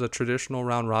 which is a traditional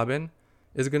round robin,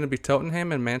 is going to be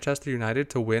Tottenham and Manchester United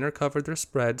to win or cover their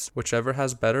spreads, whichever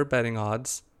has better betting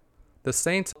odds, the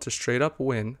Saints to straight up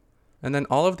win, and then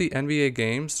all of the NBA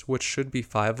games, which should be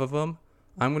 5 of them,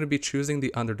 I'm going to be choosing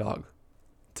the underdog.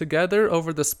 Together,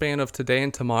 over the span of today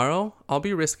and tomorrow, I'll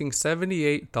be risking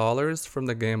 $78 from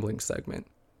the gambling segment.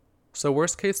 So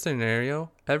worst case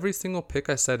scenario, every single pick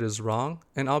I said is wrong,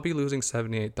 and I'll be losing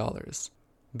 $78.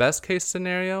 Best case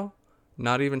scenario,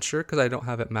 not even sure because I don't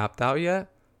have it mapped out yet,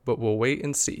 but we'll wait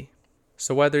and see.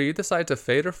 So whether you decide to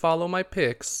fade or follow my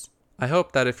picks, I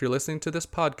hope that if you're listening to this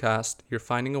podcast, you're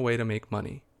finding a way to make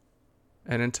money.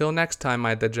 And until next time,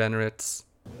 my degenerates,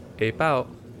 ape out.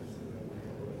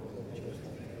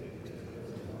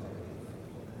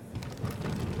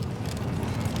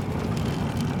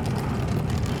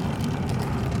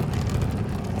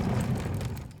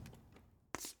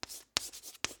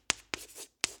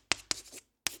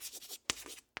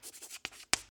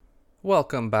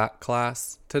 Welcome back,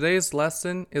 class. Today's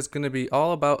lesson is going to be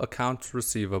all about accounts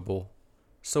receivable.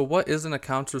 So what is an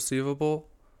accounts receivable?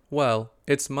 Well,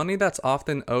 it's money that's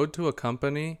often owed to a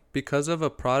company because of a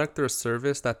product or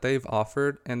service that they've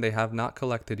offered and they have not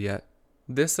collected yet.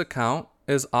 This account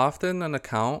is often an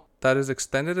account that is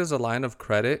extended as a line of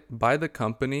credit by the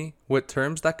company with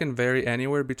terms that can vary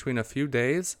anywhere between a few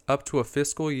days up to a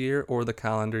fiscal year or the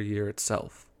calendar year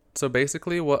itself. So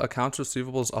basically what accounts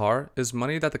receivables are is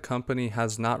money that the company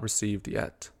has not received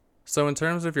yet. So in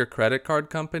terms of your credit card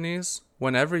companies,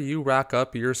 whenever you rack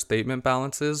up your statement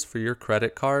balances for your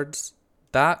credit cards,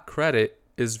 that credit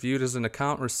is viewed as an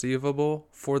account receivable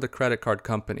for the credit card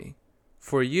company.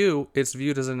 For you, it's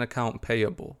viewed as an account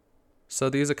payable. So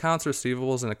these accounts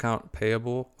receivables and account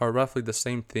payable are roughly the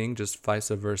same thing, just vice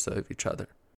versa of each other.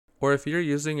 Or if you're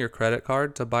using your credit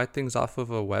card to buy things off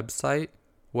of a website,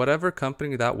 whatever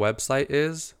company that website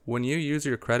is, when you use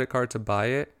your credit card to buy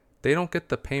it, they don't get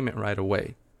the payment right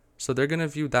away. So they're going to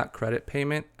view that credit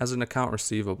payment as an account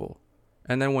receivable.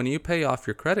 And then when you pay off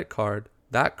your credit card,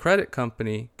 that credit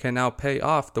company can now pay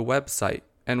off the website.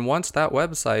 And once that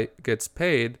website gets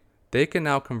paid, they can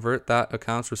now convert that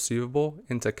accounts receivable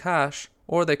into cash,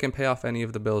 or they can pay off any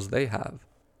of the bills they have.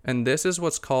 And this is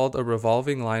what's called a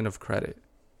revolving line of credit.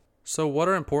 So what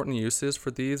are important uses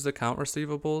for these account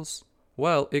receivables?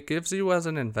 Well, it gives you as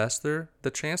an investor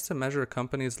the chance to measure a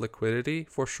company's liquidity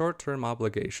for short-term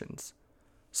obligations.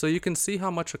 So you can see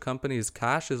how much a company's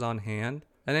cash is on hand,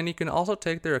 and then you can also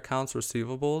take their accounts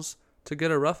receivables to get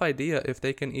a rough idea if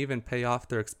they can even pay off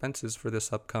their expenses for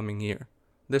this upcoming year.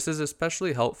 This is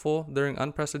especially helpful during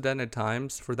unprecedented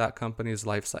times for that company's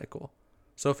life cycle.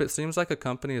 So if it seems like a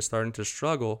company is starting to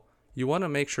struggle, you want to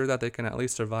make sure that they can at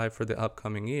least survive for the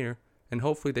upcoming year, and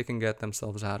hopefully they can get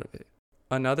themselves out of it.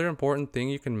 Another important thing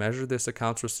you can measure this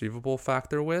accounts receivable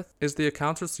factor with is the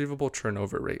accounts receivable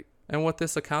turnover rate. And what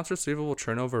this accounts receivable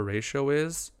turnover ratio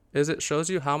is it shows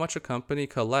you how much a company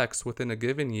collects within a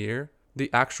given year, the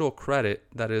actual credit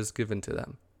that is given to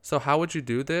them. So how would you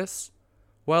do this?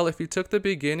 Well, if you took the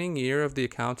beginning year of the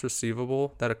accounts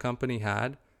receivable that a company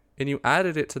had, and you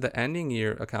added it to the ending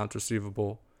year accounts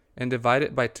receivable, and divide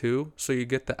it by 2 so you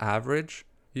get the average,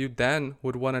 you then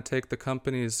would want to take the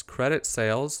company's credit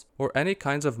sales or any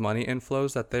kinds of money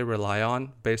inflows that they rely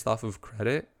on based off of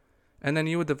credit, and then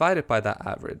you would divide it by that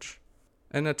average.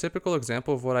 And a typical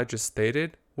example of what I just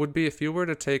stated would be if you were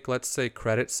to take, let's say,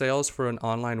 credit sales for an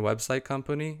online website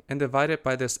company and divide it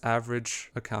by this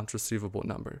average accounts receivable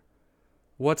number.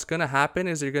 What's going to happen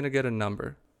is you're going to get a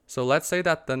number. So let's say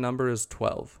that the number is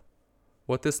 12.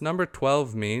 What this number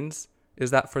 12 means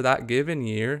is that for that given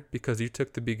year, because you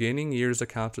took the beginning year's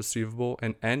accounts receivable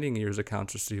and ending year's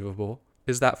accounts receivable,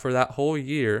 is that for that whole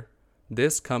year,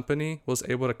 this company was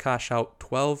able to cash out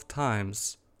 12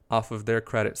 times off of their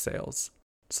credit sales.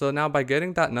 So now by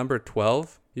getting that number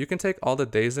 12, you can take all the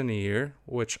days in a year,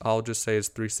 which I'll just say is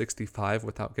 365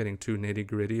 without getting too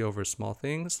nitty-gritty over small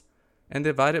things, and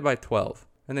divide it by 12.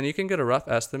 And then you can get a rough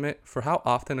estimate for how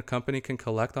often a company can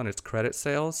collect on its credit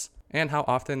sales and how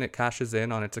often it cashes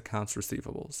in on its accounts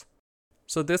receivables.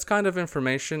 So this kind of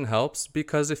information helps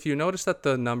because if you notice that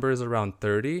the number is around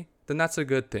 30, then that's a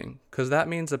good thing, because that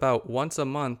means about once a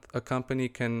month a company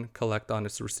can collect on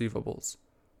its receivables.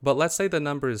 But let's say the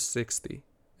number is 60,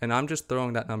 and I'm just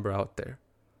throwing that number out there.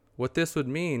 What this would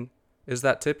mean is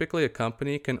that typically a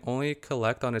company can only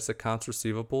collect on its accounts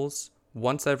receivables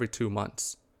once every 2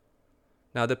 months.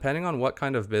 Now, depending on what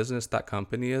kind of business that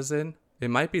company is in, it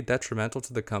might be detrimental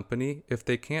to the company if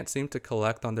they can't seem to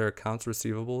collect on their accounts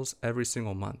receivables every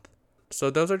single month. So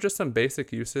those are just some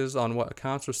basic uses on what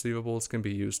accounts receivables can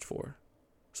be used for.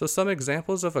 So some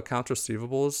examples of accounts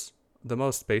receivables, the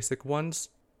most basic ones,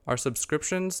 are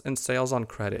subscriptions and sales on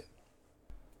credit.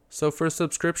 So for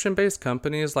subscription-based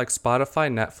companies like Spotify,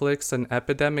 Netflix, and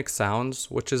Epidemic Sounds,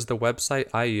 which is the website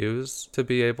I use to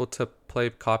be able to play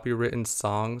copywritten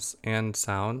songs and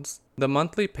sounds, the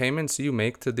monthly payments you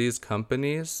make to these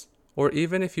companies, or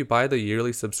even if you buy the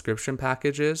yearly subscription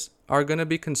packages, are going to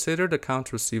be considered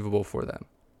accounts receivable for them.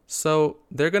 So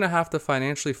they're going to have to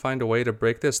financially find a way to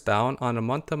break this down on a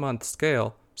month-to-month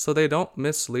scale so they don't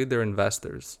mislead their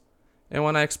investors. And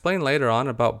when I explain later on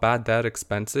about bad debt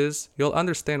expenses, you'll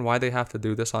understand why they have to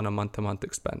do this on a month-to-month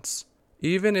expense.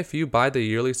 Even if you buy the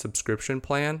yearly subscription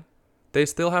plan, they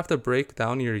still have to break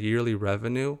down your yearly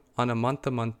revenue on a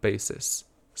month-to-month basis.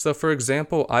 So for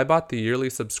example, I bought the yearly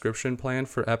subscription plan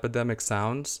for Epidemic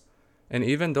Sounds, and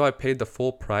even though I paid the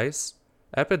full price,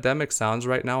 Epidemic Sounds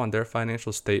right now on their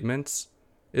financial statements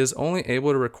is only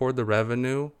able to record the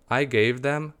revenue I gave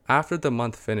them after the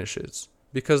month finishes,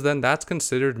 because then that's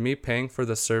considered me paying for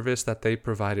the service that they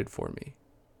provided for me,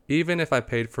 even if I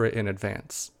paid for it in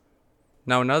advance.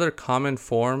 Now, another common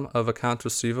form of accounts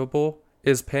receivable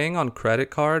is paying on credit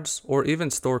cards or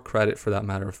even store credit for that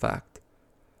matter of fact.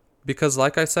 Because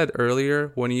like I said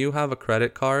earlier, when you have a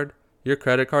credit card, your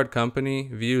credit card company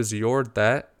views your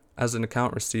debt as an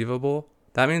account receivable.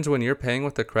 That means when you're paying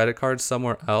with a credit card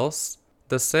somewhere else,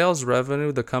 the sales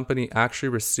revenue the company actually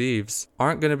receives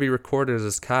aren't going to be recorded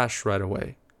as cash right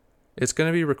away. It's going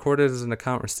to be recorded as an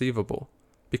account receivable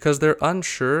because they're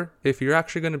unsure if you're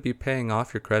actually going to be paying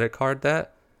off your credit card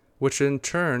debt, which in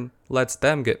turn lets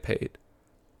them get paid.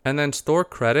 And then store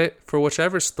credit for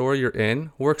whichever store you're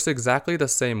in works exactly the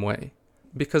same way.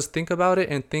 Because think about it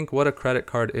and think what a credit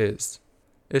card is.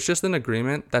 It's just an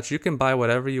agreement that you can buy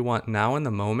whatever you want now in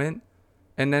the moment,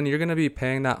 and then you're going to be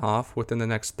paying that off within the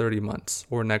next 30 months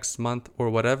or next month or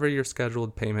whatever your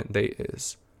scheduled payment date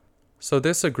is. So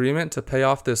this agreement to pay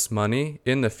off this money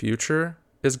in the future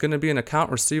is going to be an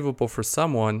account receivable for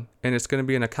someone, and it's going to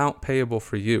be an account payable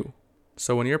for you.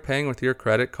 So when you're paying with your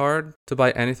credit card to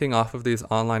buy anything off of these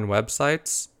online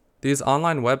websites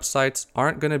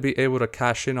aren't going to be able to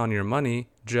cash in on your money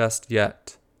just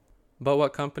yet. But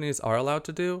what companies are allowed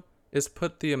to do is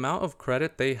put the amount of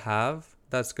credit they have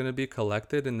that's going to be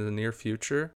collected in the near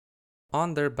future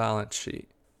on their balance sheet.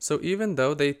 So even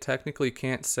though they technically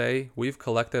can't say we've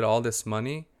collected all this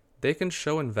money, they can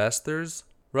show investors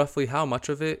roughly how much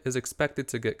of it is expected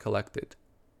to get collected.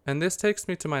 And this takes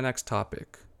me to my next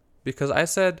topic, because I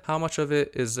said how much of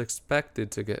it is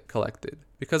expected to get collected.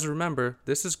 Because remember,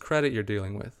 this is credit you're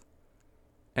dealing with.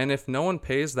 And if no one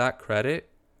pays that credit,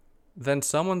 then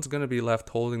someone's going to be left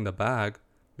holding the bag,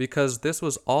 because this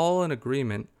was all an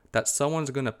agreement that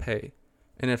someone's going to pay.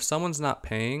 And if someone's not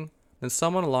paying, then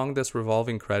someone along this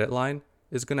revolving credit line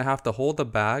is going to have to hold the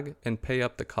bag and pay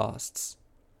up the costs.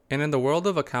 And in the world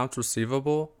of accounts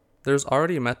receivable, there's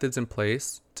already methods in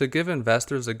place to give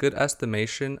investors a good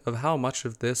estimation of how much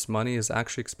of this money is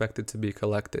actually expected to be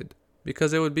collected.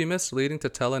 Because it would be misleading to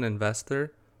tell an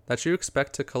investor that you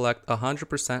expect to collect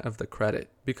 100% of the credit,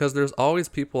 because there's always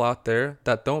people out there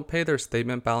that don't pay their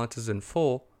statement balances in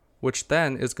full, which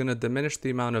then is going to diminish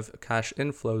the amount of cash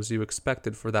inflows you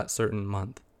expected for that certain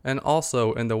month. And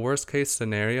also, in the worst case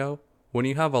scenario, when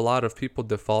you have a lot of people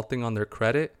defaulting on their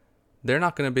credit, they're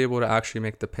not going to be able to actually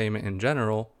make the payment in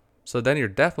general, so then you're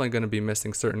definitely going to be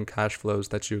missing certain cash flows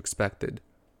that you expected.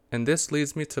 And this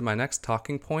leads me to my next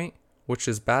talking point, which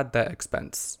is bad debt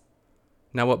expense.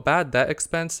 Now what bad debt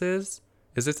expense is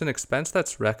it's an expense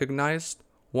that's recognized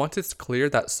once it's clear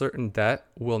that certain debt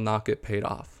will not get paid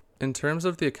off. In terms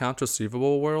of the accounts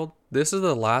receivable world, this is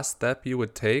the last step you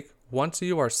would take once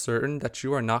you are certain that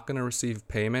you are not going to receive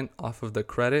payment off of the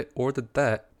credit or the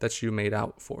debt that you made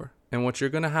out for. And what you're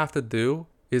going to have to do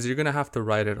is you're going to have to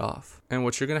write it off. And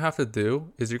what you're going to have to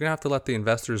do is you're going to have to let the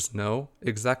investors know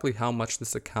exactly how much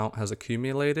this account has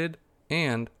accumulated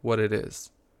and what it is.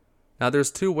 Now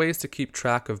there's two ways to keep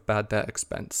track of bad debt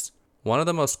expense. One of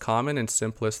the most common and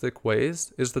simplistic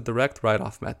ways is the direct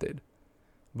write-off method.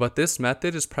 But this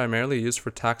method is primarily used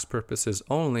for tax purposes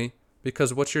only,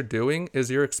 because what you're doing is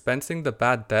you're expensing the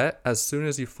bad debt as soon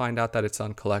as you find out that it's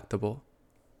uncollectible.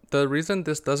 The reason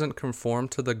this doesn't conform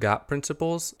to the GAAP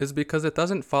principles is because it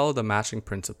doesn't follow the matching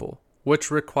principle,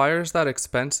 which requires that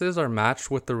expenses are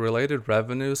matched with the related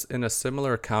revenues in a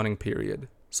similar accounting period.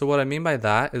 So what I mean by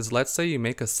that is, let's say you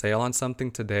make a sale on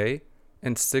something today,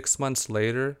 and 6 months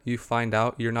later you find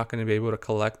out you're not going to be able to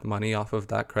collect money off of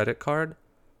that credit card.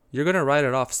 You're going to write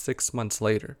it off 6 months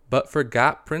later. But for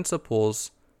GAAP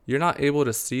principles, you're not able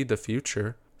to see the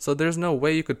future. So there's no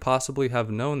way you could possibly have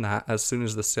known that as soon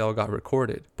as the sale got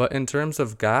recorded. But in terms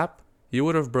of GAAP, you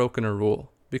would have broken a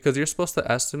rule, because you're supposed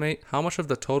to estimate how much of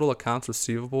the total accounts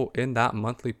receivable in that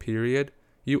monthly period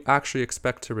you actually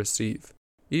expect to receive.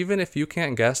 Even if you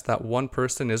can't guess that one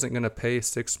person isn't going to pay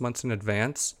 6 months in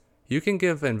advance, you can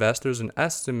give investors an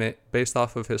estimate based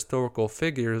off of historical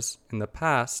figures in the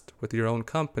past with your own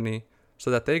company,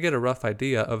 so that they get a rough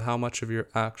idea of how much of your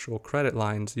actual credit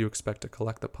lines you expect to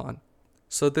collect upon.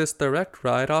 So this direct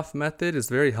write-off method is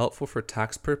very helpful for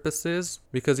tax purposes,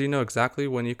 because you know exactly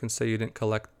when you can say you didn't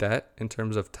collect debt in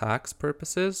terms of tax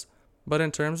purposes, but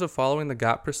in terms of following the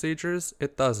GAAP procedures,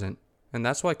 it doesn't. And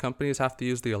that's why companies have to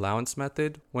use the allowance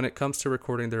method when it comes to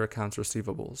recording their accounts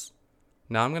receivables.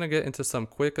 Now I'm going to get into some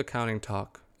quick accounting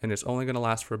talk, and it's only going to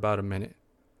last for about a minute.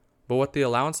 But what the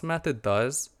allowance method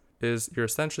does is you're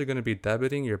essentially going to be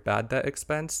debiting your bad debt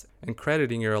expense and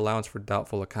crediting your allowance for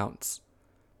doubtful accounts.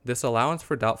 This allowance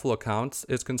for doubtful accounts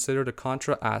is considered a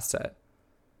contra asset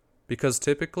because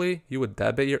typically you would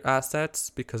debit your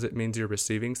assets because it means you're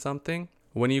receiving something.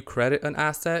 When you credit an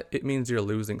asset, it means you're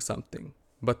losing something.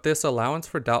 But this allowance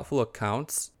for doubtful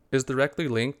accounts is directly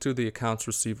linked to the accounts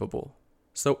receivable.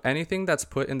 So anything that's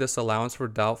put in this allowance for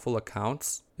doubtful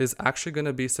accounts is actually going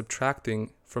to be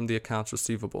subtracting from the accounts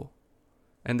receivable.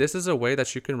 And this is a way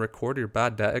that you can record your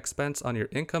bad debt expense on your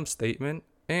income statement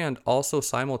and also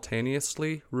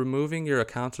simultaneously removing your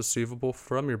accounts receivable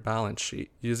from your balance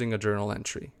sheet using a journal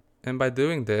entry. And by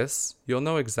doing this, you'll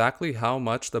know exactly how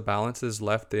much the balance is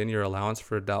left in your allowance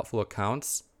for doubtful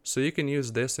accounts, so you can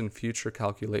use this in future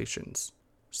calculations.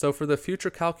 So for the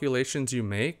future calculations you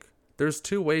make, there's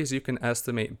two ways you can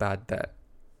estimate bad debt.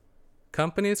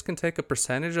 Companies can take a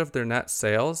percentage of their net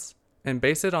sales and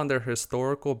base it on their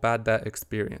historical bad debt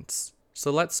experience. So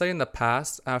let's say in the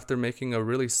past, after making a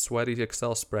really sweaty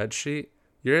Excel spreadsheet,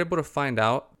 you're able to find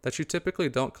out that you typically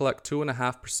don't collect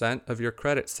 2.5% of your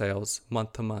credit sales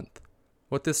month to month.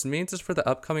 What this means is for the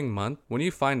upcoming month, when you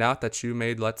find out that you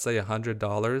made, let's say,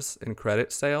 $100 in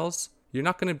credit sales, you're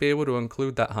not going to be able to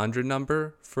include that 100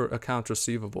 number for accounts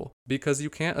receivable because you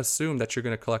can't assume that you're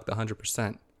going to collect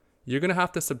 100%. You're going to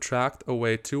have to subtract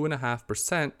away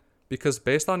 2.5% because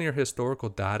based on your historical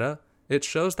data, it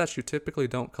shows that you typically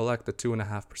don't collect the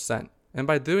 2.5%. And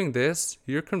by doing this,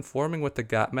 you're conforming with the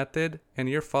GAAP method and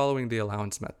you're following the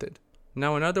allowance method.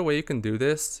 Now, another way you can do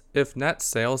this, if net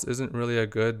sales isn't really a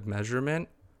good measurement,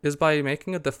 is by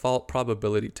making a default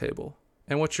probability table.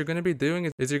 And what you're going to be doing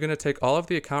is you're going to take all of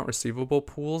the account receivable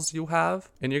pools you have,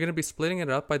 and you're going to be splitting it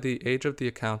up by the age of the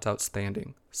account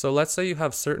outstanding. So let's say you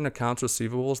have certain accounts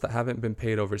receivables that haven't been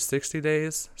paid over 60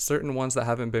 days, certain ones that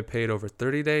haven't been paid over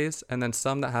 30 days, and then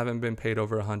some that haven't been paid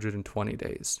over 120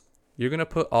 days. You're going to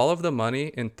put all of the money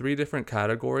in 3 different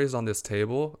categories on this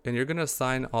table, and you're going to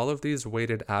assign all of these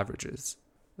weighted averages.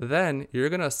 Then you're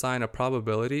going to assign a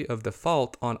probability of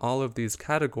default on all of these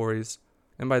categories.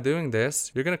 And by doing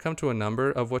this, you're going to come to a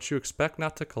number of what you expect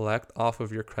not to collect off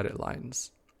of your credit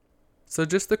lines. So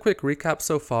just a quick recap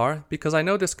so far, because I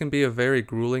know this can be a very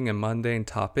grueling and mundane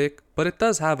topic, but it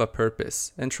does have a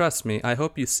purpose. And trust me, I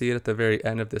hope you see it at the very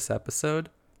end of this episode.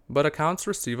 But accounts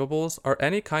receivables are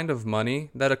any kind of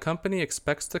money that a company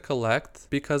expects to collect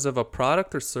because of a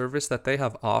product or service that they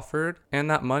have offered, and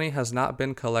that money has not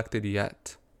been collected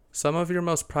yet. Some of your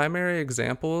most primary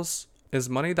examples is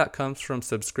money that comes from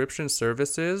subscription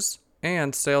services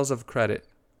and sales of credit.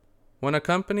 When a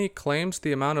company claims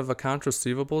the amount of accounts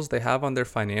receivables they have on their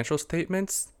financial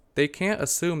statements, they can't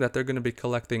assume that they're going to be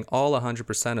collecting all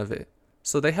 100% of it.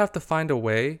 So they have to find a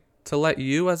way to let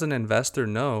you as an investor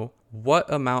know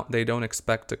what amount they don't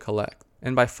expect to collect.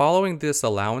 And by following this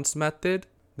allowance method,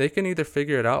 they can either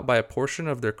figure it out by a portion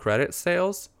of their credit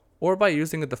sales or by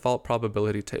using a default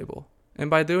probability table. And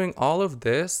by doing all of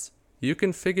this, you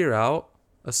can figure out,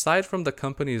 aside from the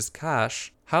company's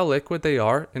cash, how liquid they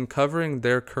are in covering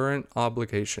their current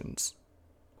obligations.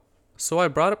 So I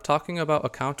brought up talking about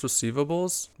accounts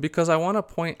receivables because I want to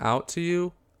point out to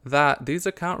you that these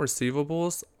account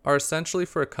receivables are essentially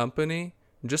for a company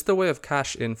just a way of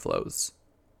cash inflows.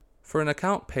 For an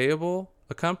account payable,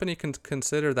 a company can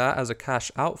consider that as a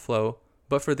cash outflow,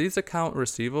 but for these account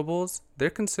receivables, they're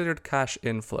considered cash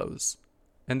inflows.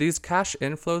 And these cash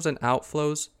inflows and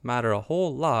outflows matter a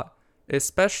whole lot,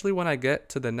 especially when I get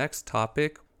to the next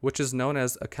topic, which is known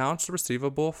as accounts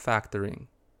receivable factoring.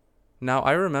 Now,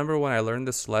 I remember when I learned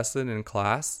this lesson in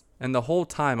class, and the whole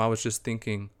time I was just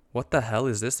thinking, what the hell,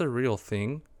 is this a real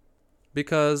thing?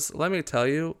 Because, let me tell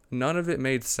you, none of it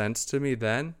made sense to me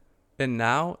then, and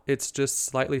now it's just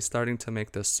slightly starting to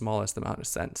make the smallest amount of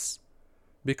sense.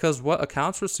 Because what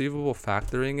accounts receivable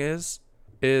factoring is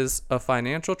a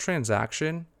financial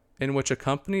transaction in which a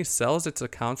company sells its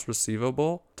accounts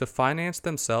receivable to finance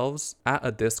themselves at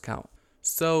a discount.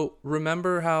 So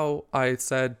remember how I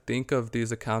said think of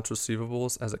these accounts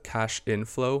receivables as a cash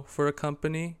inflow for a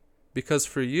company? Because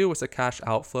for you, it's a cash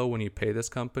outflow when you pay this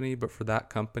company, but for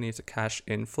that company, it's a cash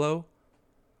inflow.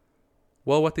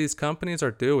 Well, what these companies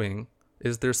are doing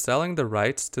is they're selling the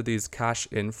rights to these cash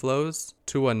inflows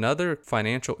to another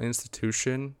financial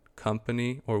institution,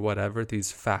 company, or whatever,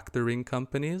 these factoring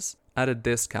companies, at a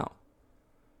discount.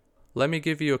 Let me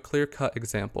give you a clear-cut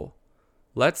example.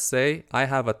 Let's say I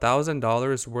have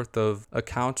 $1,000 worth of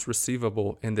accounts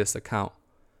receivable in this account,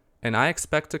 and I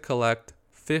expect to collect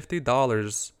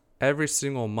 $50 every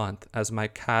single month as my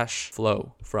cash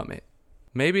flow from it.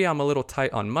 Maybe I'm a little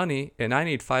tight on money and I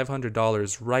need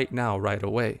 $500 right now, right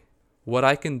away. What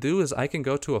I can do is I can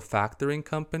go to a factoring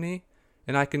company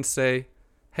and I can say,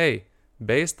 hey,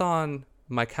 based on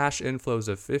my cash inflows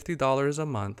of $50 a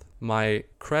month, my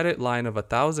credit line of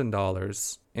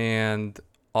 $1,000, and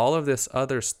all of this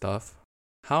other stuff,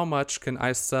 how much can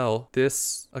I sell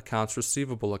this accounts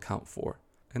receivable account for?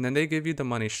 And then they give you the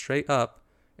money straight up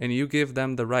and you give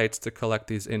them the rights to collect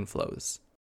these inflows.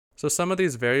 So some of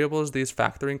these variables these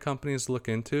factoring companies look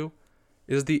into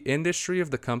is the industry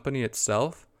of the company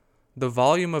itself, the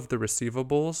volume of the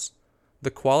receivables,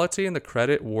 the quality and the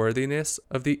credit worthiness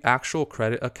of the actual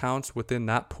credit accounts within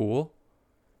that pool,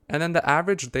 and then the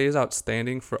average days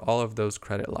outstanding for all of those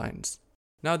credit lines.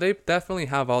 Now, they definitely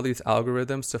have all these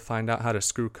algorithms to find out how to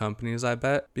screw companies, I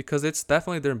bet, because it's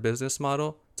definitely their business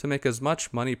model to make as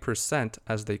much money %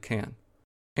 as they can.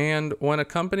 And when a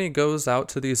company goes out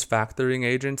to these factoring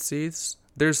agencies,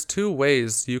 there's two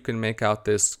ways you can make out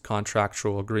this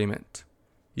contractual agreement.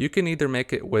 You can either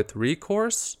make it with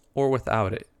recourse or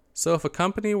without it. So if a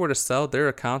company were to sell their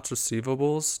accounts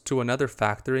receivables to another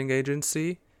factoring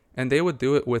agency and they would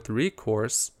do it with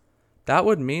recourse, that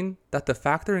would mean that the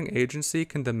factoring agency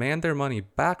can demand their money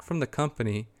back from the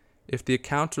company if the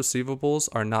accounts receivables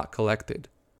are not collected.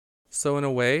 So in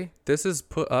a way, this is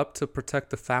put up to protect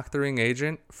the factoring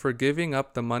agent for giving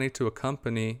up the money to a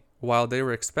company while they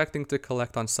were expecting to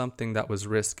collect on something that was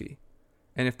risky.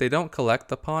 And if they don't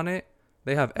collect upon it,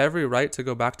 they have every right to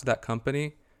go back to that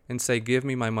company and say, give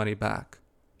me my money back.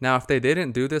 Now, if they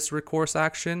didn't do this recourse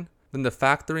action, then the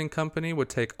factoring company would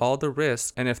take all the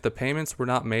risk, and if the payments were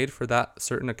not made for that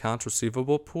certain accounts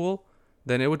receivable pool,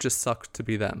 then it would just suck to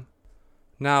be them.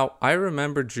 Now, I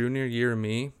remember junior year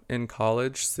me in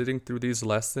college sitting through these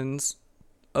lessons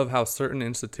of how certain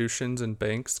institutions and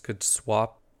banks could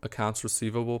swap accounts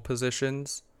receivable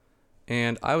positions,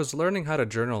 and I was learning how to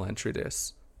journal entry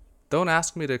this. Don't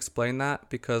ask me to explain that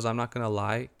because I'm not going to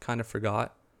lie, kind of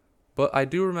forgot. But I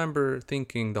do remember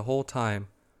thinking the whole time,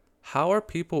 how are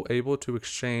people able to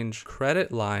exchange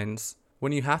credit lines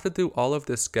when you have to do all of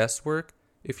this guesswork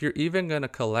if you're even going to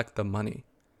collect the money?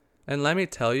 And let me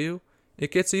tell you,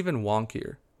 it gets even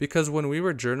wonkier, because when we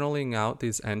were journaling out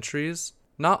these entries,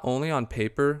 not only on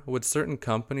paper would certain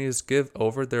companies give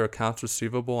over their accounts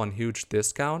receivable on huge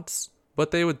discounts,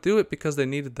 but they would do it because they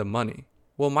needed the money.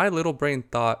 Well, my little brain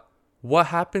thought, what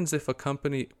happens if a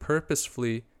company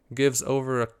purposefully gives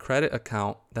over a credit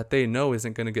account that they know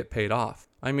isn't going to get paid off?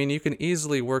 I mean, you can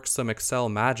easily work some Excel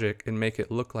magic and make it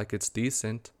look like it's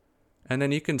decent, and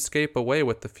then you can escape away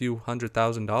with a few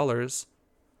 $100,000.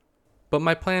 But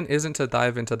my plan isn't to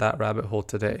dive into that rabbit hole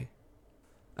today.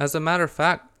 As a matter of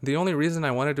fact, the only reason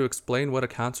I wanted to explain what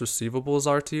accounts receivables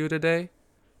are to you today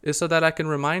is so that I can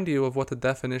remind you of what the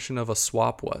definition of a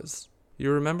swap was.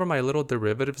 You remember my little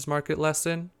derivatives market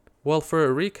lesson? Well, for a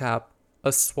recap,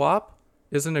 a swap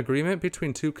is an agreement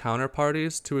between two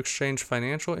counterparties to exchange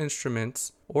financial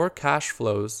instruments or cash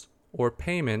flows or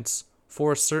payments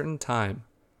for a certain time.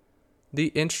 The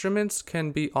instruments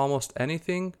can be almost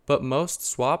anything, but most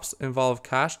swaps involve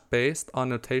cash based on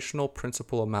notional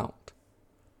principal amount.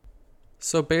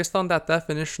 So based on that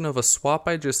definition of a swap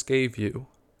I just gave you,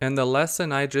 and the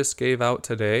lesson I just gave out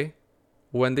today,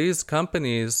 when these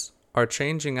companies are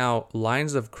changing out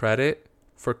lines of credit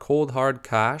for cold hard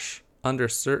cash under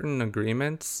certain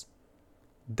agreements,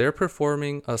 they're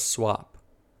performing a swap.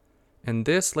 And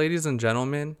this, ladies and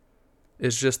gentlemen,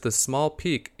 is just a small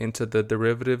peek into the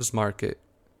derivatives market.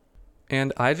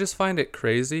 And I just find it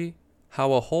crazy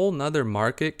how a whole nother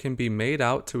market can be made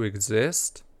out to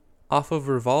exist off of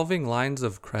revolving lines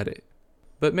of credit.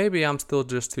 But maybe I'm still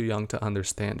just too young to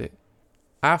understand it.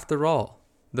 After all,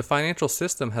 the financial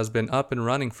system has been up and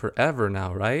running forever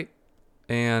now, right?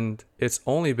 And it's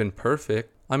only been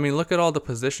perfect. I mean, look at all the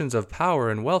positions of power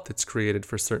and wealth it's created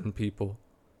for certain people.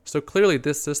 So clearly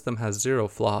this system has zero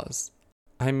flaws.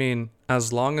 I mean,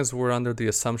 as long as we're under the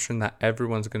assumption that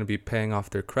everyone's going to be paying off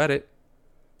their credit,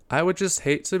 I would just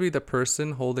hate to be the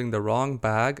person holding the wrong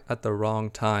bag at the wrong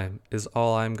time, is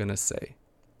all I'm going to say.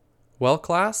 Well,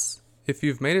 class, if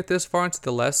you've made it this far into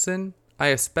the lesson, I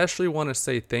especially want to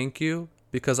say thank you,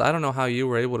 because I don't know how you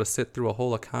were able to sit through a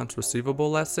whole accounts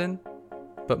receivable lesson.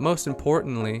 But most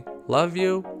importantly, love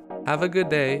you, have a good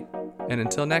day, and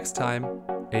until next time,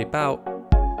 ape out.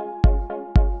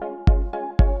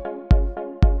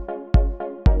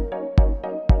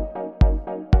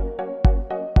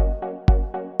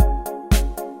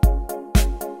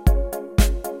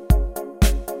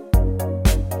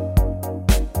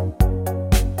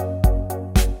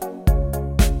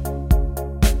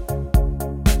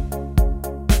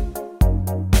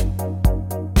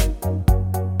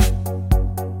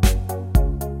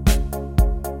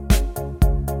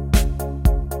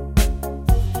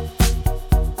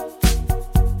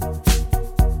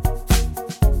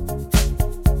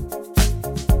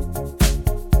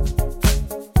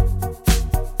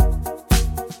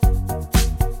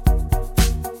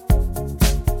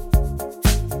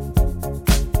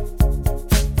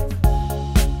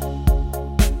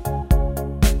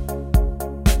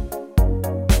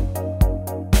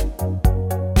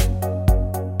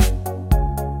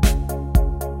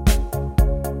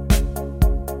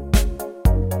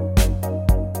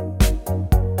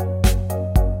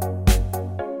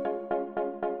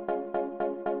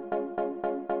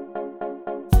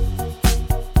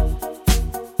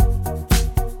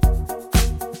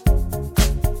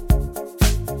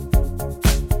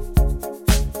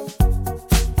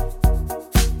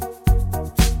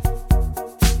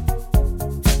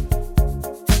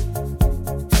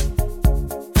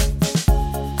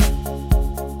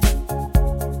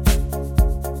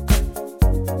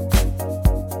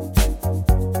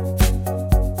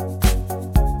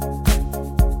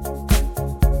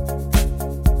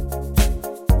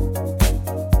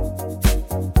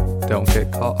 Don't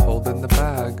get caught holding the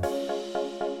bag.